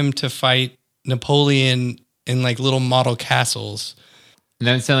take him to fight Napoleon in like little model castles. And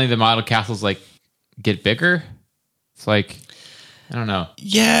then suddenly the model castles like get bigger. It's like, I don't know.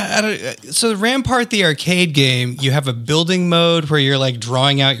 Yeah. So Rampart, the arcade game, you have a building mode where you're like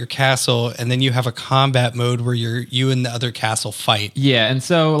drawing out your castle, and then you have a combat mode where you and the other castle fight. Yeah. And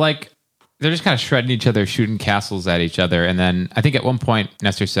so like they're just kind of shredding each other, shooting castles at each other. And then I think at one point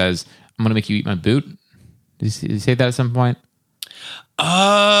Nestor says, "I'm going to make you eat my boot." Did he say that at some point?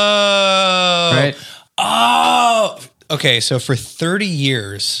 Oh. Right. Oh. Okay, so for 30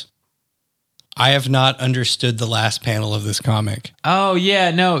 years, I have not understood the last panel of this comic. Oh,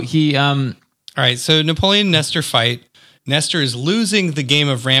 yeah, no, he... All right, so Napoleon and Nestor fight. Nestor is losing the game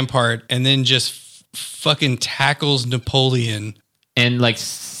of Rampart and then just fucking tackles Napoleon. And, like,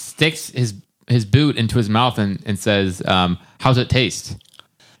 sticks his boot into his mouth and says, how's it taste?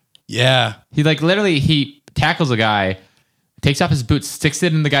 Yeah. He, like, literally, he tackles a guy, takes off his boot, sticks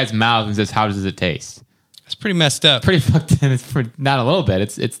it in the guy's mouth and says, how does it taste? It's pretty messed up. Pretty fucked in. It's not a little bit.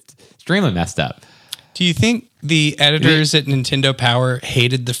 It's extremely messed up. Do you think the editors at Nintendo Power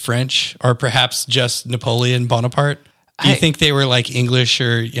hated the French, or perhaps just Napoleon Bonaparte? Do you think they were like English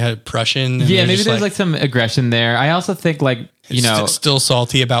or Prussian? Yeah, maybe there's like some aggression there. I also think like, you know, still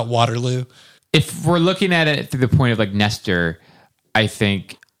salty about Waterloo. If we're looking at it through the point of like Nestor, I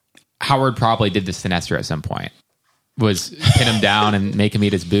think Howard probably did this to Nestor at some point. Was pin him down and make him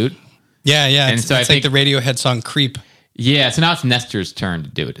eat his boot. Yeah. And it's so I think like the Radiohead song "Creep." Yeah, so now it's Nestor's turn to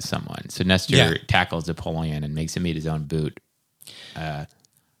do it to someone. So Nestor tackles Napoleon and makes him eat his own boot. Yeah,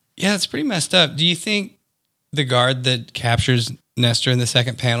 it's pretty messed up. Do you think the guard that captures Nestor in the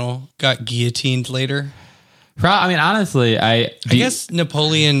second panel got guillotined later? I mean, honestly, I guess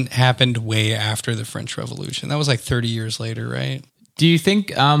Napoleon happened way after the French Revolution. That was like 30 years later, right? Do you think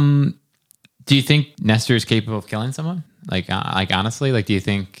Nestor is capable of killing someone? Like honestly, like do you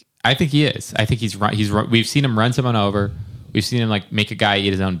think? I think he is. I think he's we've seen him run someone over. We've seen him like make a guy eat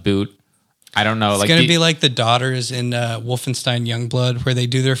his own boot. I don't know. It's going to be like the daughters in Wolfenstein Youngblood, where they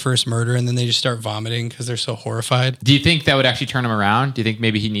do their first murder and then they just start vomiting because they're so horrified. Do you think that would actually turn him around? Do you think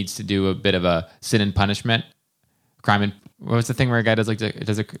maybe he needs to do a bit of a sin and punishment, crime and what was the thing where a guy does do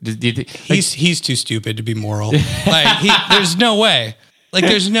you think he's too stupid to be moral? Like there's no way. Like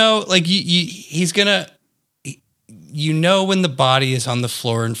there's no like he's gonna. You know, when the body is on the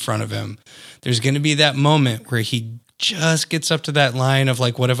floor in front of him, there's going to be that moment where he just gets up to that line of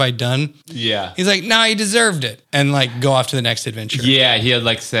like, what have I done? Yeah. He's like, nah, he deserved it. And like go off to the next adventure. Yeah. He'd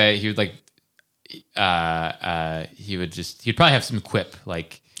probably have some quip.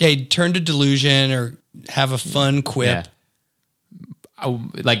 Like, yeah, he'd turn to delusion or have a fun quip. Yeah.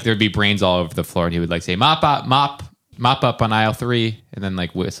 Like there'd be brains all over the floor and he would like say, mop up on aisle 3 and then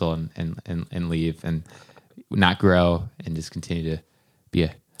like whistle and leave and not grow and just continue to be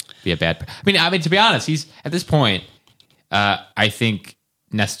a bad. I mean, to be honest, he's at this point. I think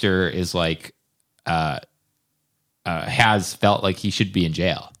Nestor is like has felt like he should be in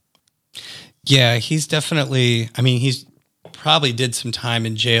jail. Yeah, he's definitely. I mean, he's probably did some time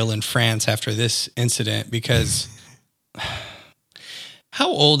in jail in France after this incident because. How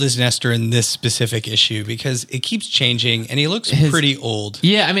old is Nestor in this specific issue? Because it keeps changing and he looks pretty old.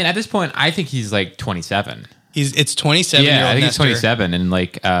 Yeah, I mean, at this point, I think he's like 27. It's 27. Yeah, I think he's 27, and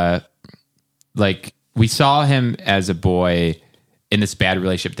like we saw him as a boy in this bad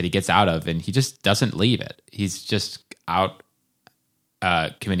relationship that he gets out of, and he just doesn't leave it. He's just out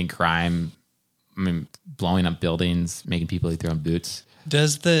committing crime. I mean, blowing up buildings, making people eat their own boots.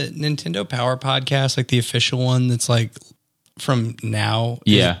 Does the Nintendo Power podcast, like the official one, that's like from now?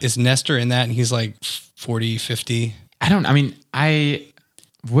 Yeah, is Nestor in that? And he's like 40, 50.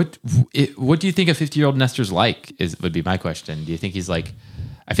 What do you think a 50-year-old Nestor's like? Would be my question. Do you think he's like?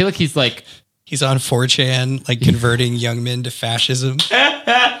 I feel like he's like he's on 4chan, like converting young men to fascism.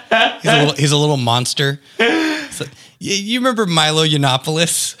 He's a little monster. You remember Milo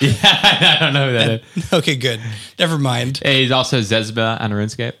Yiannopoulos? Yeah, I don't know who that is. Okay, good. Never mind. Hey, he's also Zezba on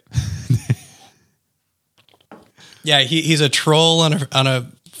RuneScape. Yeah, he's a troll on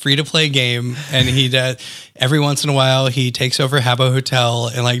a free-to-play game, and he does every once in a while he takes over Habbo Hotel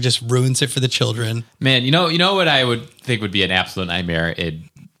and like just ruins it for the children. Man, you know what I would think would be an absolute nightmare?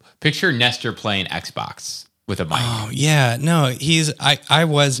 Picture Nestor playing Xbox with a mic. Oh yeah, no, I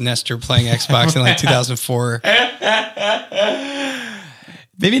was Nestor playing Xbox in like 2004.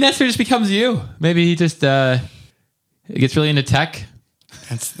 Maybe Nestor just becomes you. Maybe he just gets really into tech.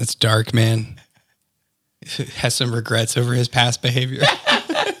 That's dark, man. Has some regrets over his past behavior.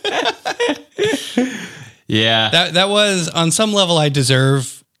 Yeah. That was, on some level, I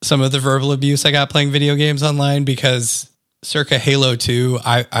deserve some of the verbal abuse I got playing video games online because circa Halo 2,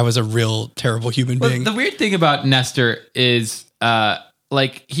 I was a real terrible human being. The weird thing about Nestor is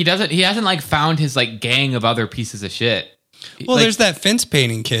like he hasn't like found his like gang of other pieces of shit. Well, Like, there's that fence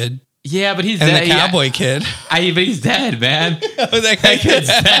painting kid yeah, but he's and dead. the cowboy kid. But he's dead, man. That guy Kid's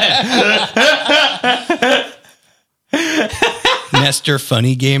dead. Nestor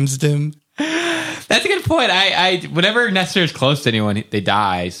funny games him. That's a good point. I whenever Nestor is close to anyone, they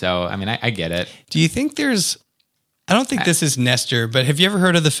die. So I mean, I get it. Do you think I don't think this is Nestor, but have you ever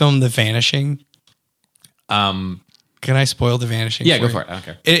heard of the film The Vanishing? Can I spoil The Vanishing? Yeah, for go you? for it. I don't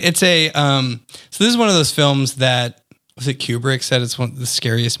care. It's a so this is one of those films that was it Kubrick said it's the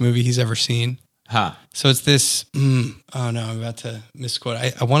scariest movie he's ever seen. Huh. So it's this. Oh no, I'm about to misquote.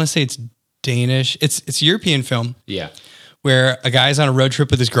 I want to say it's Danish. It's a European film Yeah. where a guy's on a road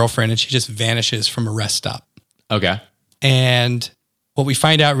trip with his girlfriend and she just vanishes from a rest stop. Okay. And what we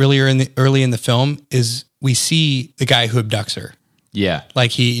find out early in the film is we see the guy who abducts her. Yeah.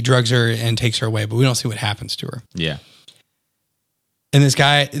 Like he drugs her and takes her away, but we don't see what happens to her. Yeah. And this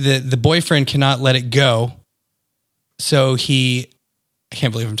guy, the boyfriend cannot let it go. So I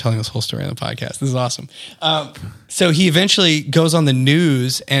can't believe I'm telling this whole story on the podcast. This is awesome. So he eventually goes on the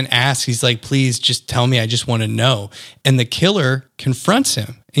news and asks, he's like, please just tell me. I just want to know. And the killer confronts him.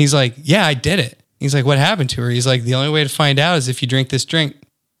 And he's like, yeah, I did it. He's like, what happened to her? He's like, the only way to find out is if you drink this drink.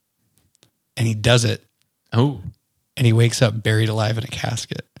 And he does it. Oh. And he wakes up buried alive in a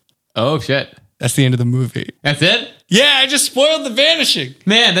casket. Oh shit. That's the end of the movie. That's it? Yeah, I just spoiled The Vanishing.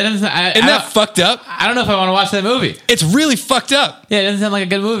 Man, that doesn't. Isn't that fucked up? I don't know if I want to watch that movie. It's really fucked up. Yeah, it doesn't sound like a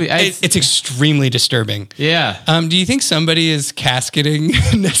good movie. It's extremely disturbing. Yeah. Do you think somebody is casketing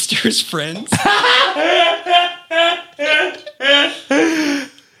Nestor's friends?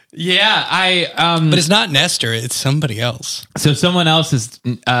 Yeah, But it's not Nestor. It's somebody else. so someone else is.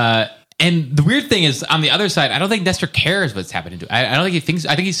 And the weird thing is, on the other side, I don't think Nestor cares what's happening to him. I don't think he thinks.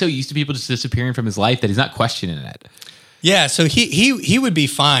 I think he's so used to people just disappearing from his life that he's not questioning it. Yeah, so he would be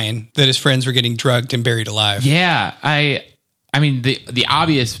fine that his friends were getting drugged and buried alive. Yeah, I mean, the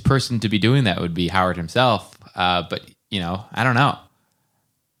obvious person to be doing that would be Howard himself. But I don't know.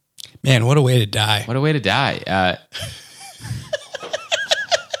 Man, what a way to die. What a way to die.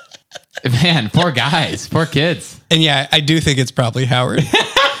 Man, poor guys, poor kids. And yeah, I do think it's probably Howard.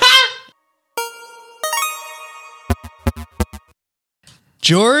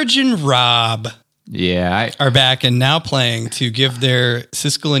 George and Rob Yeah, are back and now playing to give their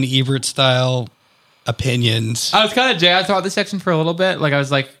Siskel and Ebert style opinions. I was kind of jazzed about this section for a little bit. Like I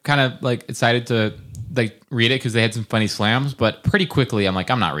was like kind of like excited to like read it because they had some funny slams, but pretty quickly I'm like,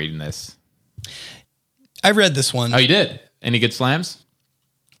 I'm not reading this. I read this one. Oh, you did? Any good slams?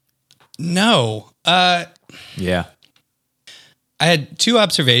 No. Yeah. I had two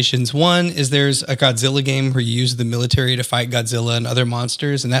observations. One is there's a Godzilla game where you use the military to fight Godzilla and other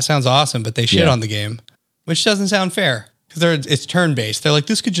monsters, and that sounds awesome, but they shit on the game, which doesn't sound fair because it's turn-based. They're like,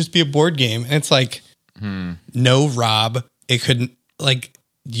 this could just be a board game. And it's like, no, Rob, it couldn't, like,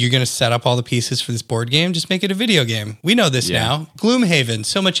 you're going to set up all the pieces for this board game? Just make it a video game. We know this now. Gloomhaven,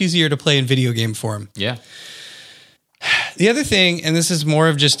 so much easier to play in video game form. Yeah. The other thing, and this is more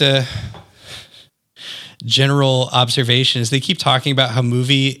of just a general observation, is they keep talking about how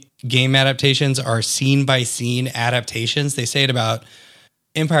movie game adaptations are scene by scene adaptations. They say it about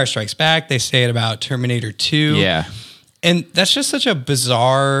Empire Strikes Back. They say it about Terminator 2. Yeah. And that's just such a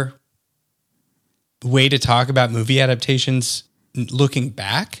bizarre way to talk about movie adaptations looking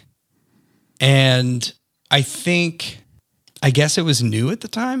back. And I guess it was new at the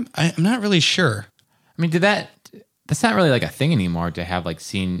time. I'm not really sure. I mean, that's not really like a thing anymore to have like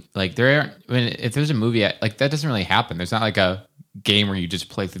scene, like if there's a movie, like that doesn't really happen. There's not like a game where you just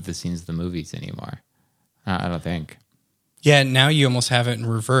play through the scenes of the movies anymore. I don't think. Yeah, now you almost have it in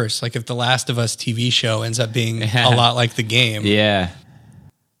reverse. Like if the Last of Us TV show ends up being a lot like the game. Yeah.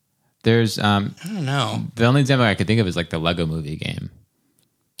 There's I don't know. the only example I could think of is like the Lego Movie game.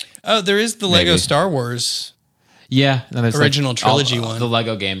 Oh, there is the Lego Maybe. Star Wars. Yeah, and there's Original trilogy one. The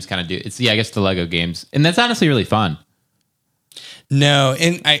Lego games kind of do. It's I guess the Lego games, and that's honestly really fun. No,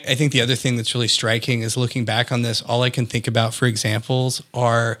 and I think the other thing that's really striking is looking back on this, all I can think about for examples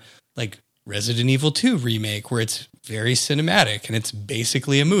are like Resident Evil 2 remake, where it's very cinematic and it's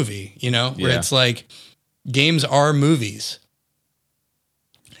basically a movie, where Yeah. it's like games are movies.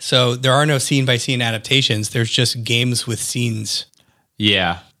 So there are no scene by scene adaptations. There's just games with scenes.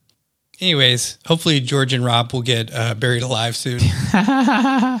 Yeah. Anyways, hopefully George and Rob will get buried alive soon.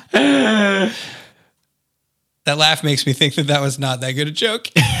 That laugh makes me think that was not that good a joke.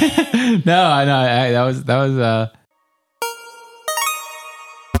 No, I know. That was.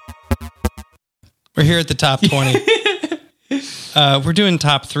 We're here at the top 20. We're doing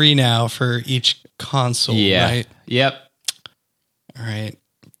top 3 now for each console, Yeah. right? Yep. All right.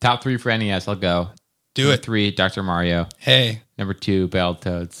 Top 3 for NES. I'll go. Do Number it. 3, Dr. Mario. Hey, Number 2,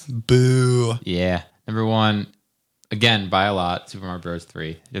 Battletoads. boo. Yeah. Number 1, again by a lot. Super Mario Bros.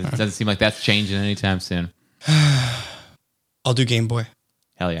 3. It doesn't seem like that's changing anytime soon. I'll do Game Boy.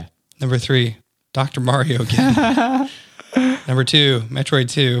 Hell yeah. Number 3, Dr. Mario again. Number 2, Metroid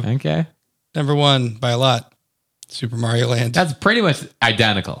 2. Okay. Number 1, by a lot, Super Mario Land. That's pretty much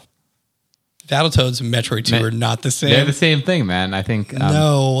identical. Battletoads and Metroid 2 are not the They're same. the same thing, man. I think.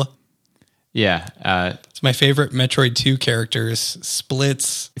 No. Yeah. It's my favorite Metroid 2 characters,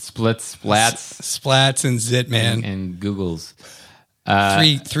 Splits, Splits, Splats, Splats, and Zitman. and Googles.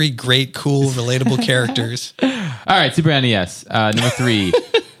 Three great, cool, relatable characters. All right, Super NES. Number 3,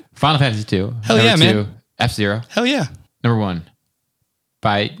 Final Fantasy 2. Hell Number yeah, 2, man. F-Zero. Hell yeah. Number 1,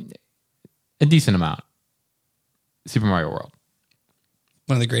 by a decent amount, Super Mario World.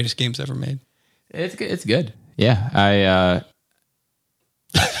 One of the greatest games ever made. It's good. It's good. Yeah,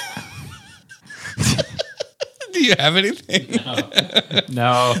 Do you have anything?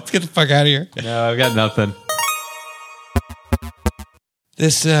 no, Let's get the fuck out of here. no, I've got nothing.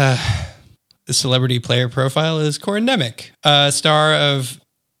 This the celebrity player profile is Corendemic, star of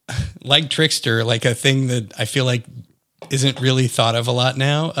like Trickster, like a thing that I feel like isn't really thought of a lot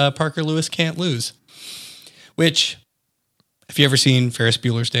now. Parker Lewis Can't Lose. Which, have you ever seen Ferris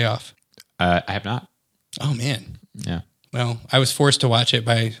Bueller's Day Off? I have not. Oh man. Yeah, Well, I was forced to watch it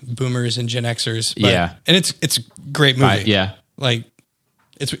by boomers and Gen Xers. But, Yeah. and it's a great movie. yeah. Like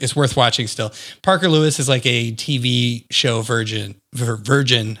it's worth watching still. Parker Lewis is like a TV show virgin. For a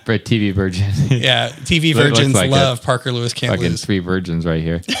TV virgin. Yeah, TV Looks virgins like love Parker Lewis Can't Fucking Lose. 3 virgins right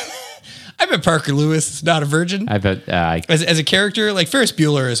here. I bet Parker Lewis is not a virgin. I bet As a character, like Ferris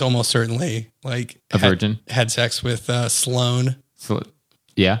Bueller is almost certainly like A virgin? Had sex with Sloane. so,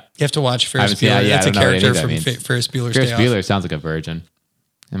 yeah. You have to watch Ferris haven't seen- Bueller. yeah, That's I a don't know what any character of that from means. Ferris Bueller's Ferris Day Off. Bueller sounds like a virgin,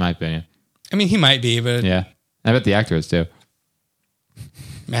 in my opinion. I mean, he might be, but Yeah, I bet the actor is too.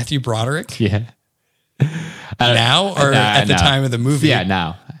 Matthew Broderick Yeah. now or at the no. time of the movie? Yeah,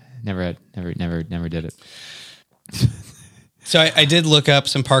 now. Never did it. So I did look up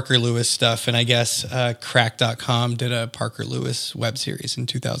some Parker Lewis stuff, and I guess Crack.com did a Parker Lewis web series in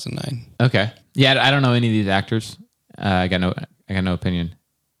 2009. Okay. Yeah, I don't know any of these actors. I got no opinion.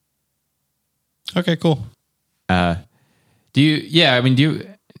 Okay, cool. Are you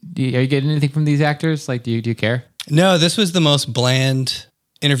getting anything from these actors? Like, do you care? No, this was the most bland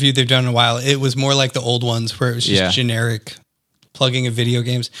interview they've done in a while. It was more like the old ones where it was just Yeah. generic plugging of video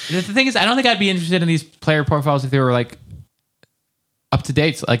games. The thing is, I don't think I'd be interested in these player profiles if they were like up to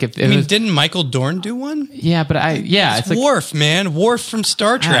date. Like if it I mean, was, didn't Michael Dorn do one? yeah, but it's like Worf, man. Worf from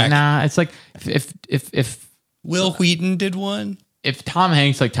Star Trek. nah. It's like if Will Wheaton did one. if Tom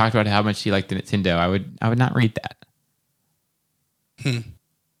Hanks like talked about how much he liked the Nintendo, I would not read that.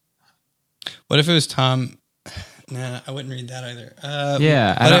 What if it was Tom? Nah, I wouldn't read that either.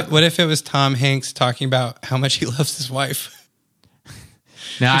 Yeah, I don't- What if it was Tom Hanks talking about how much he loves his wife?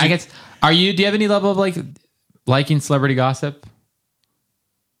 Now, I guess do you have any level of like liking celebrity gossip?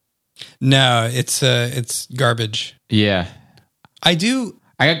 No, it's garbage. Yeah, I do.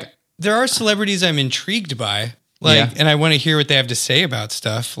 There are celebrities I'm intrigued by, and I want to hear what they have to say about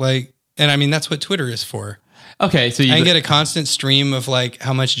stuff. And I mean, that's what Twitter is for. okay. So I you can get a constant stream of like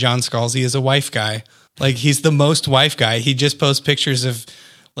how much John Scalzi is a wife guy. Like he's the most wife guy. He just posts pictures of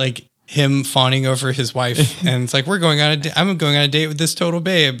like him fawning over his wife, and it's like I'm going on a date with this total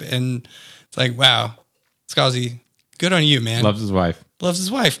babe, and it's like wow, Scalzi, good on you, man. loves his wife. Loves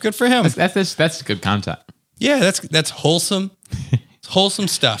his wife. Good for him. That's good content. Yeah, that's wholesome. It's wholesome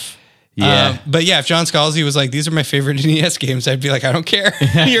stuff. Yeah. But yeah, if John Scalzi was like, these are my favorite NES games, I'd be like, I don't care.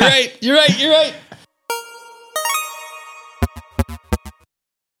 You're right.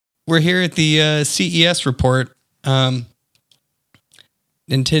 we're here at the CES report.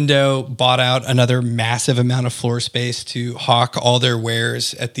 Nintendo bought out another massive amount of floor space to hawk all their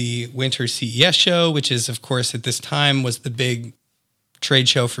wares at the winter CES show, which is, of course, at this time was the big trade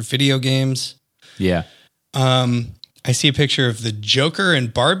show for video games. Yeah. I see a picture of the Joker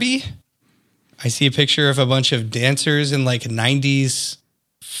and Barbie. I see a picture of a bunch of dancers in like 90s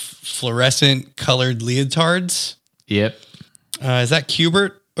fluorescent colored leotards. Yep. Is that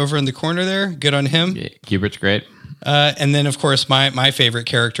Qbert over in the corner there? Good on him. Yeah, Cubert's great. And then, of course, my favorite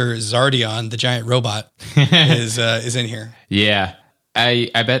character, Zardion, the giant robot, is in here. Yeah. I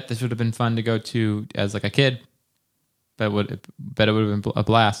bet this would have been fun to go to as like a kid. Bet it would have been a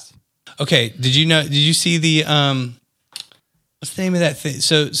blast. Okay, did you see the what's the name of that thing?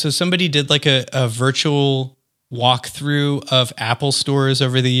 So somebody did like a virtual walkthrough of Apple stores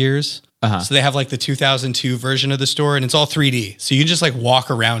over the years. So they have like the 2002 version of the store, and it's all 3D. So you can just like walk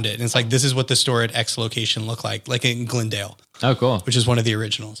around it, and it's like, this is what the store at X location looked like in Glendale. Oh, cool. Which is one of the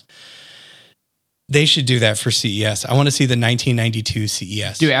originals. They should do that for CES. I want to see the 1992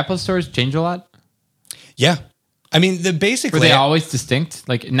 CES. Do Apple stores change a lot? Yeah. I mean, basically... Were they always distinct?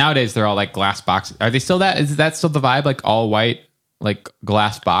 Like nowadays they're all like glass boxes. Are they still that? Is that still the vibe? Like all white, like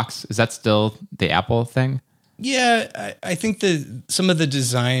glass box? Is that still the Apple thing? Yeah, I think some of the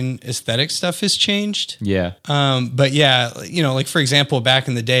design aesthetic stuff has changed. Yeah. But yeah, like for example, back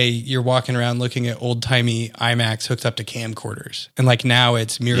in the day, you're walking around looking at old timey iMacs hooked up to camcorders. And like now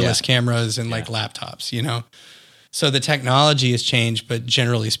it's mirrorless cameras and like laptops, So the technology has changed, but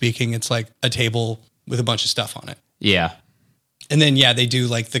generally speaking, it's like a table with a bunch of stuff on it. Yeah. And then, they do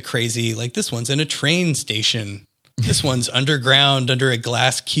like the crazy, like this one's in a train station. This one's underground under a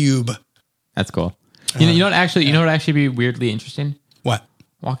glass cube. That's cool. You know what would actually be weirdly interesting? What?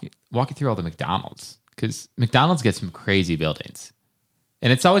 Walking through all the McDonald's, because McDonald's gets some crazy buildings,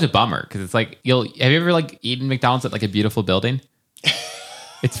 and it's always a bummer because it's like have you ever like eaten McDonald's at like a beautiful building?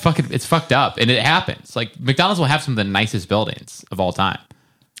 It's fucked up, and it happens. Like McDonald's will have some of the nicest buildings of all time.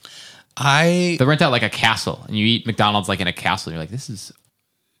 They rent out like a castle, and you eat McDonald's like in a castle. And you're like, this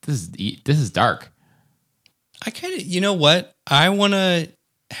is dark. I kind of, you know what? I want to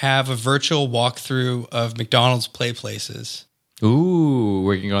have a virtual walkthrough of McDonald's play places. Ooh,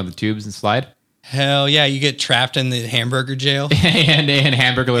 where you can go on the tubes and slide. Hell yeah! You get trapped in the hamburger jail, and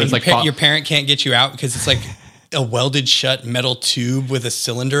hamburger is like your parent can't get you out because it's like a welded shut metal tube with a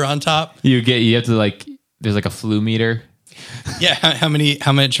cylinder on top. You have to like. There's like a flu meter. Yeah,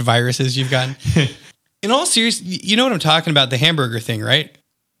 how much viruses you've gotten? In all seriousness, you know what I'm talking about, the hamburger thing, right?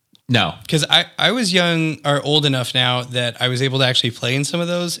 No. Because I was young or old enough now that I was able to actually play in some of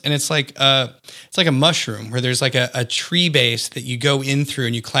those. And it's like a mushroom where there's like a tree base that you go in through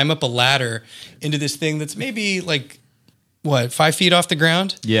and you climb up a ladder into this thing that's maybe like, 5 feet off the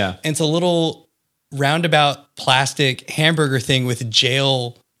ground? Yeah. And it's a little roundabout plastic hamburger thing with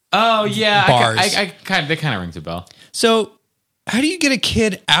jail bars. That kind of rings a bell. So how do you get a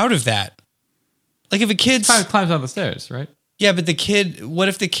kid out of that? Like if a kid climbs down the stairs, right? Yeah, but what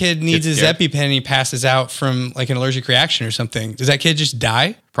if the kid needs his EpiPen and he passes out from like an allergic reaction or something? Does that kid just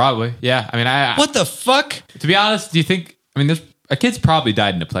die? Probably, yeah. I mean, what the fuck? To be honest, do you think, there's a kid's probably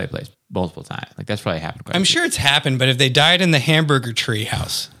died in a play place multiple times. Like that's probably happened. I'm sure it's happened, but if they died in the hamburger tree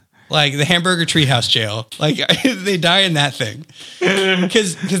house, like the hamburger tree house jail, like they die in that thing.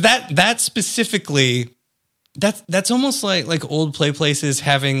 Because that specifically, that's almost like old play places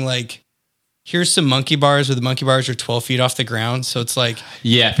having like, here's some monkey bars where the monkey bars are 12 feet off the ground. So it's like...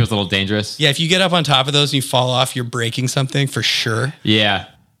 Yeah, it feels a little dangerous. Yeah, if you get up on top of those and you fall off, you're breaking something for sure. Yeah.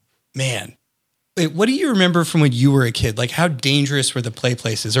 Man. Wait, what do you remember from when you were a kid? Like how dangerous were the play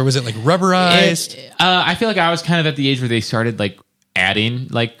places? Or was it like rubberized? I feel like I was kind of at the age where they started like adding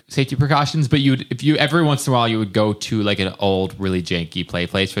like safety precautions, but every once in a while you would go to like an old, really janky play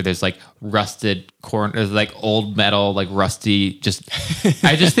place where there's like rusted corners, like old metal, like rusty,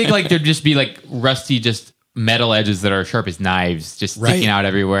 I just think like there'd just be like rusty, just metal edges that are sharp as knives, just sticking out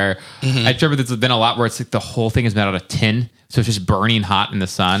everywhere. Mm-hmm. I remember there's been a lot where it's like the whole thing is made out of tin. So it's just burning hot in the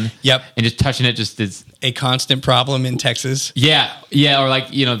sun. Yep. And just touching it just is a constant problem in Texas. Yeah. Yeah. Or like,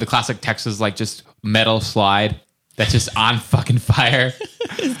 the classic Texas, like just metal slide. That's just on fucking fire.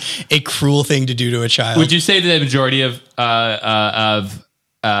 A cruel thing to do to a child. Would you say the majority of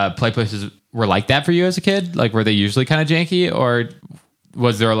play places were like that for you as a kid? Like, were they usually kind of janky, or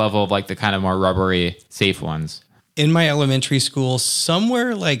was there a level of like the kind of more rubbery, safe ones? In my elementary school,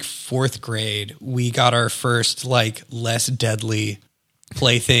 somewhere like 4th grade, we got our first like less deadly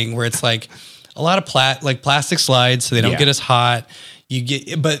plaything where it's like a lot of plastic slides, so they don't get as hot. You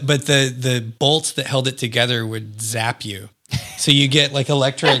get, but the bolts that held it together would zap you. So you get like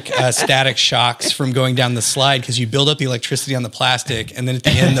electric static shocks from going down the slide because you build up the electricity on the plastic, and then at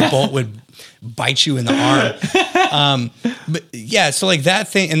the end the bolt would bite you in the arm. But yeah, so like that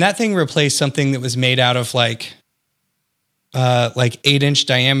thing replaced something that was made out of like 8-inch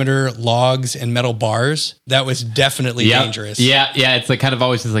diameter logs and metal bars. That was definitely dangerous. Yeah. It's like kind of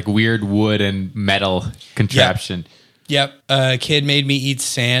always this like weird wood and metal contraption. Yep. A kid made me eat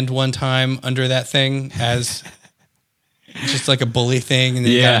sand one time under that thing as just like a bully thing, and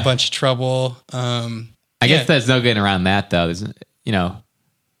then you got a bunch of trouble. I guess there's no getting around that though. There's,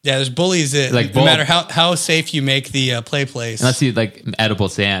 there's bullies that Like no matter how safe you make the play place. unless you like edible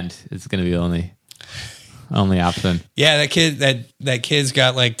sand, it's going to be the only option. Yeah, that kid's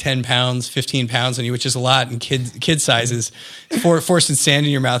got like 10 pounds, 15 pounds on you, which is a lot in kid sizes. Forcing sand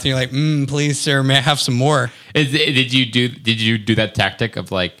in your mouth, and you're like, please, sir, may I have some more? Did you do that tactic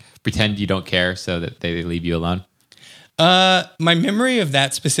of like pretend you don't care so that they leave you alone? My memory of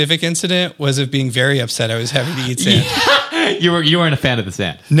that specific incident was of being very upset I was having to eat sand. You weren't a fan of the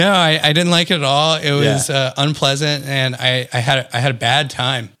sand. No, I didn't like it at all. It was unpleasant, and I had a bad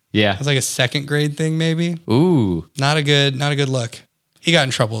time. Yeah. It was like a second grade thing, maybe. Ooh, Not a good look. He got in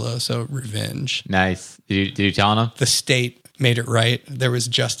trouble though, so revenge. nice. Did you tell him? The state made it right. There was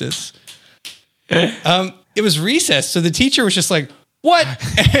justice. It was recess, so the teacher was just like, "What?"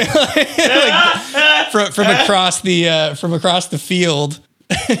 from across the field.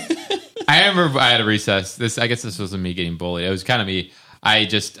 I remember I had a recess. I guess this wasn't me getting bullied. It was kind of me. I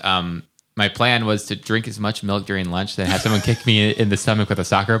just my plan was to drink as much milk during lunch, then have someone kick me in the stomach with a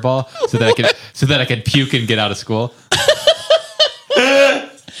soccer ball, so that I could puke and get out of school.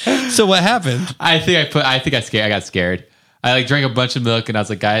 So what happened? I got scared. I like drank a bunch of milk, and I was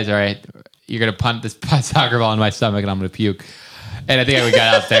like, guys, all right, you're gonna punt this soccer ball in my stomach, and I'm gonna puke. And I think we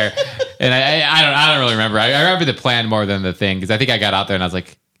got out there, and I don't really remember. I remember the plan more than the thing, because I think I got out there and I was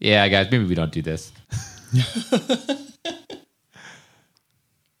like, yeah, guys, maybe we don't do this.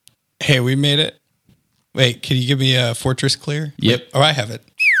 Hey, we made it. Wait, can you give me a Fortress Clear? Yep. Oh, I have it.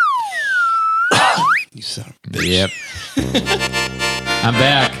 You son of a bitch. Yep. I'm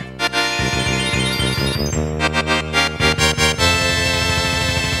back.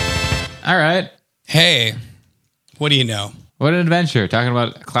 All right. Hey, what do you know? What an adventure. Talking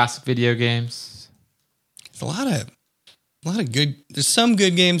about classic video games. There's a lot of good. There's some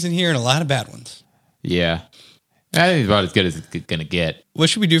good games in here and a lot of bad ones. Yeah. I think it's about as good as it's going to get. What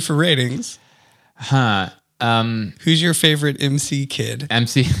should we do for ratings? Huh. Who's your favorite MC kid?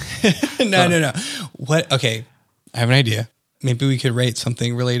 MC. No. What? Okay, I have an idea. Maybe we could rate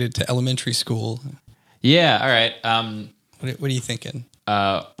something related to elementary school. Yeah. All right. What are you thinking?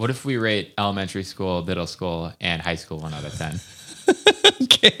 What if we rate elementary school, middle school, and high school 1 out of 10?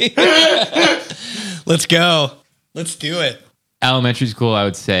 Okay. Let's go. Let's do it. Elementary school, I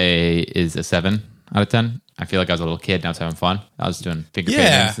would say, is a 7 out of 10. I feel like I was a little kid and I was having fun. I was doing finger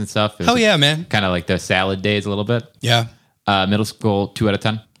paintings and stuff. Oh, yeah, man. Kind of like the salad days a little bit. Yeah. Middle school, 2 out of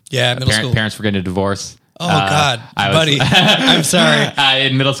 10. Yeah, middle school. Parents were getting a divorce. Oh, God. Buddy. I'm sorry.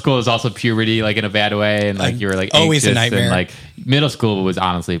 In middle school, it was also puberty, like in a bad way. And like you were like always a anxious, nightmare. And, like middle school was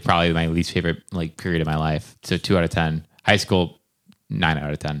honestly probably my least favorite like period of my life. So 2 out of 10. High school, 9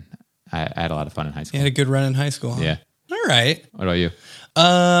 out of 10. I had a lot of fun in high school. You had a good run in high school, huh? Yeah. All right. What about you?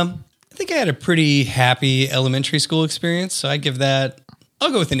 I think I had a pretty happy elementary school experience, so I'll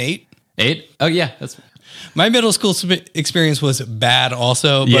go with an 8. 8? Oh, yeah. My middle school experience was bad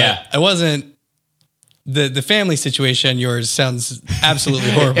also, but Yeah. I wasn't. The family situation, yours sounds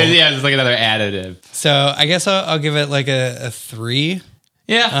absolutely horrible. Yeah, it's like another additive. So I guess I'll give it like a 3.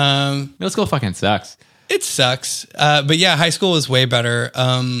 Yeah. Middle school fucking sucks. It sucks. But yeah, high school was way better.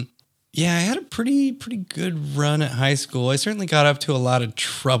 Yeah, I had a pretty good run at high school. I certainly got up to a lot of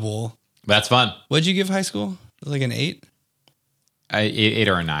trouble. That's fun. What'd you give high school? Like an 8? 8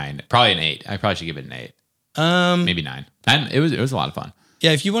 or a 9. Probably an 8. I probably should give it an 8. Maybe 9. And it was a lot of fun.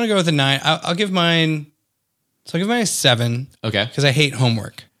 Yeah, if you want to go with a 9, I'll give mine. So I'll give mine a 7. Okay. Because I hate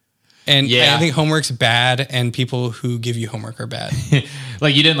homework. And Yeah. I think homework's bad, and people who give you homework are bad.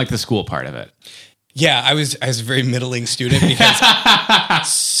 Like you didn't like the school part of it. Yeah, I was a very middling student because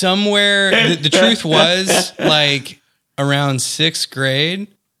somewhere the truth was like around 6th grade,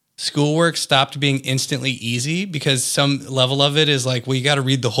 schoolwork stopped being instantly easy because some level of it is like, well, you got to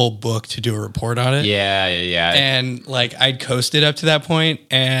read the whole book to do a report on it. Yeah. And like I'd coasted up to that point,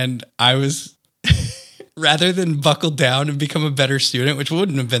 and I was rather than buckle down and become a better student, which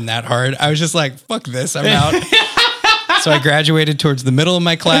wouldn't have been that hard, I was just like, fuck this, I'm out. So I graduated towards the middle of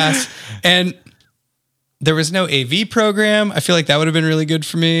my class, and there was no AV program. I feel like that would have been really good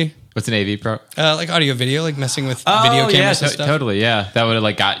for me. What's an AV pro? Like audio video, like messing with video cameras and stuff. Totally. Yeah, that would have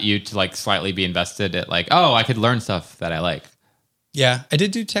like got you to like slightly be invested at like, oh, I could learn stuff that I like. Yeah, I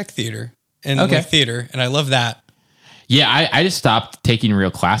did do tech theater and Okay. like theater, and I love that. Yeah, I just stopped taking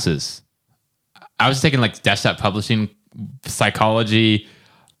real classes. I was taking like desktop publishing, psychology,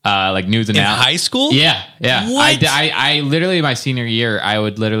 like news In analysis. high school? Yeah. What? I literally my senior year, I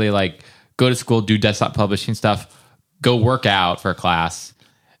would literally like go to school, do desktop publishing stuff, go work out for a class,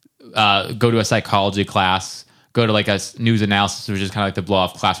 go to a psychology class, go to like a news analysis, which is kind of like the blow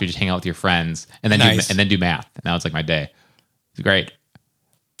off class where you just hang out with your friends, and then Nice. do math. And that was like my day. It's great.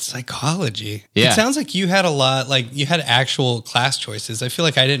 Psychology. Yeah. It sounds like you had a lot, like you had actual class choices. I feel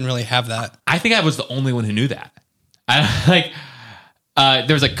like I didn't really have that. I think I was the only one who knew that. I like.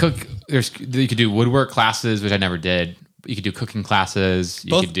 There was you could do woodwork classes, which I never did. You could do cooking classes.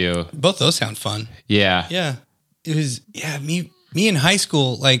 You could do Both those sound fun. yeah. Yeah. It was, yeah, me in high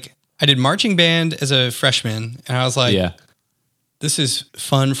school, like I did marching band as a freshman, and I was like, Yeah. this is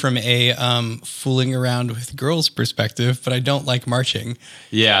fun from a fooling around with girls perspective, but I don't like marching.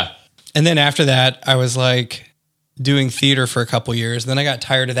 Yeah. And then after that, I was like doing theater for a couple years. Then I got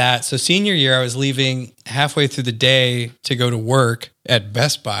tired of that. So senior year, I was leaving halfway through the day to go to work at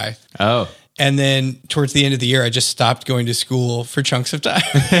Best Buy. Oh. And then towards the end of the year, I just stopped going to school for chunks of time.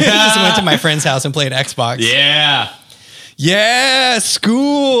 Just went to my friend's house and played Xbox. Yeah. Yeah,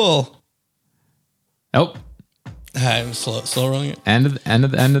 school. Nope. I'm slow rolling it. End of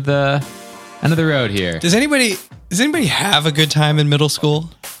the road here. Does anybody have a good time in middle school?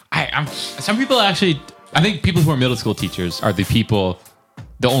 Some people actually. I think people who are middle school teachers are the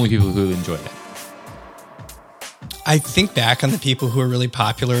only people who enjoyed it. I think back on the people who are really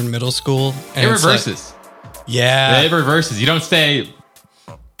popular in middle school. And It it's like- reverses. yeah. It reverses. You don't stay.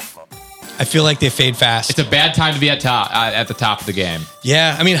 I feel like they fade fast. It's a bad time to be at the top of the game.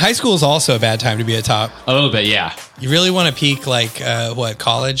 Yeah. I mean, high school is also a bad time to be at top. A little bit, yeah. You really want to peak like,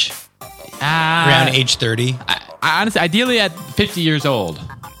 college? Around age 30. I honestly, ideally at 50 years old.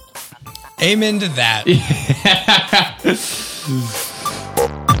 Amen to that.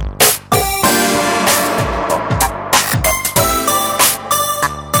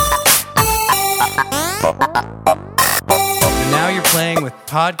 And Now You're Playing with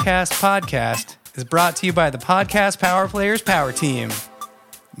Podcast is brought to you by the Podcast Power Players Power Team.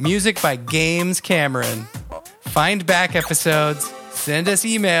 Music by Games Cameron. Find back episodes, send us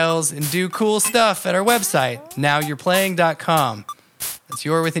emails, and do cool stuff at our website, nowyou'replaying.com. That's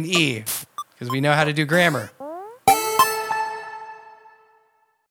your with an E, because we know how to do grammar.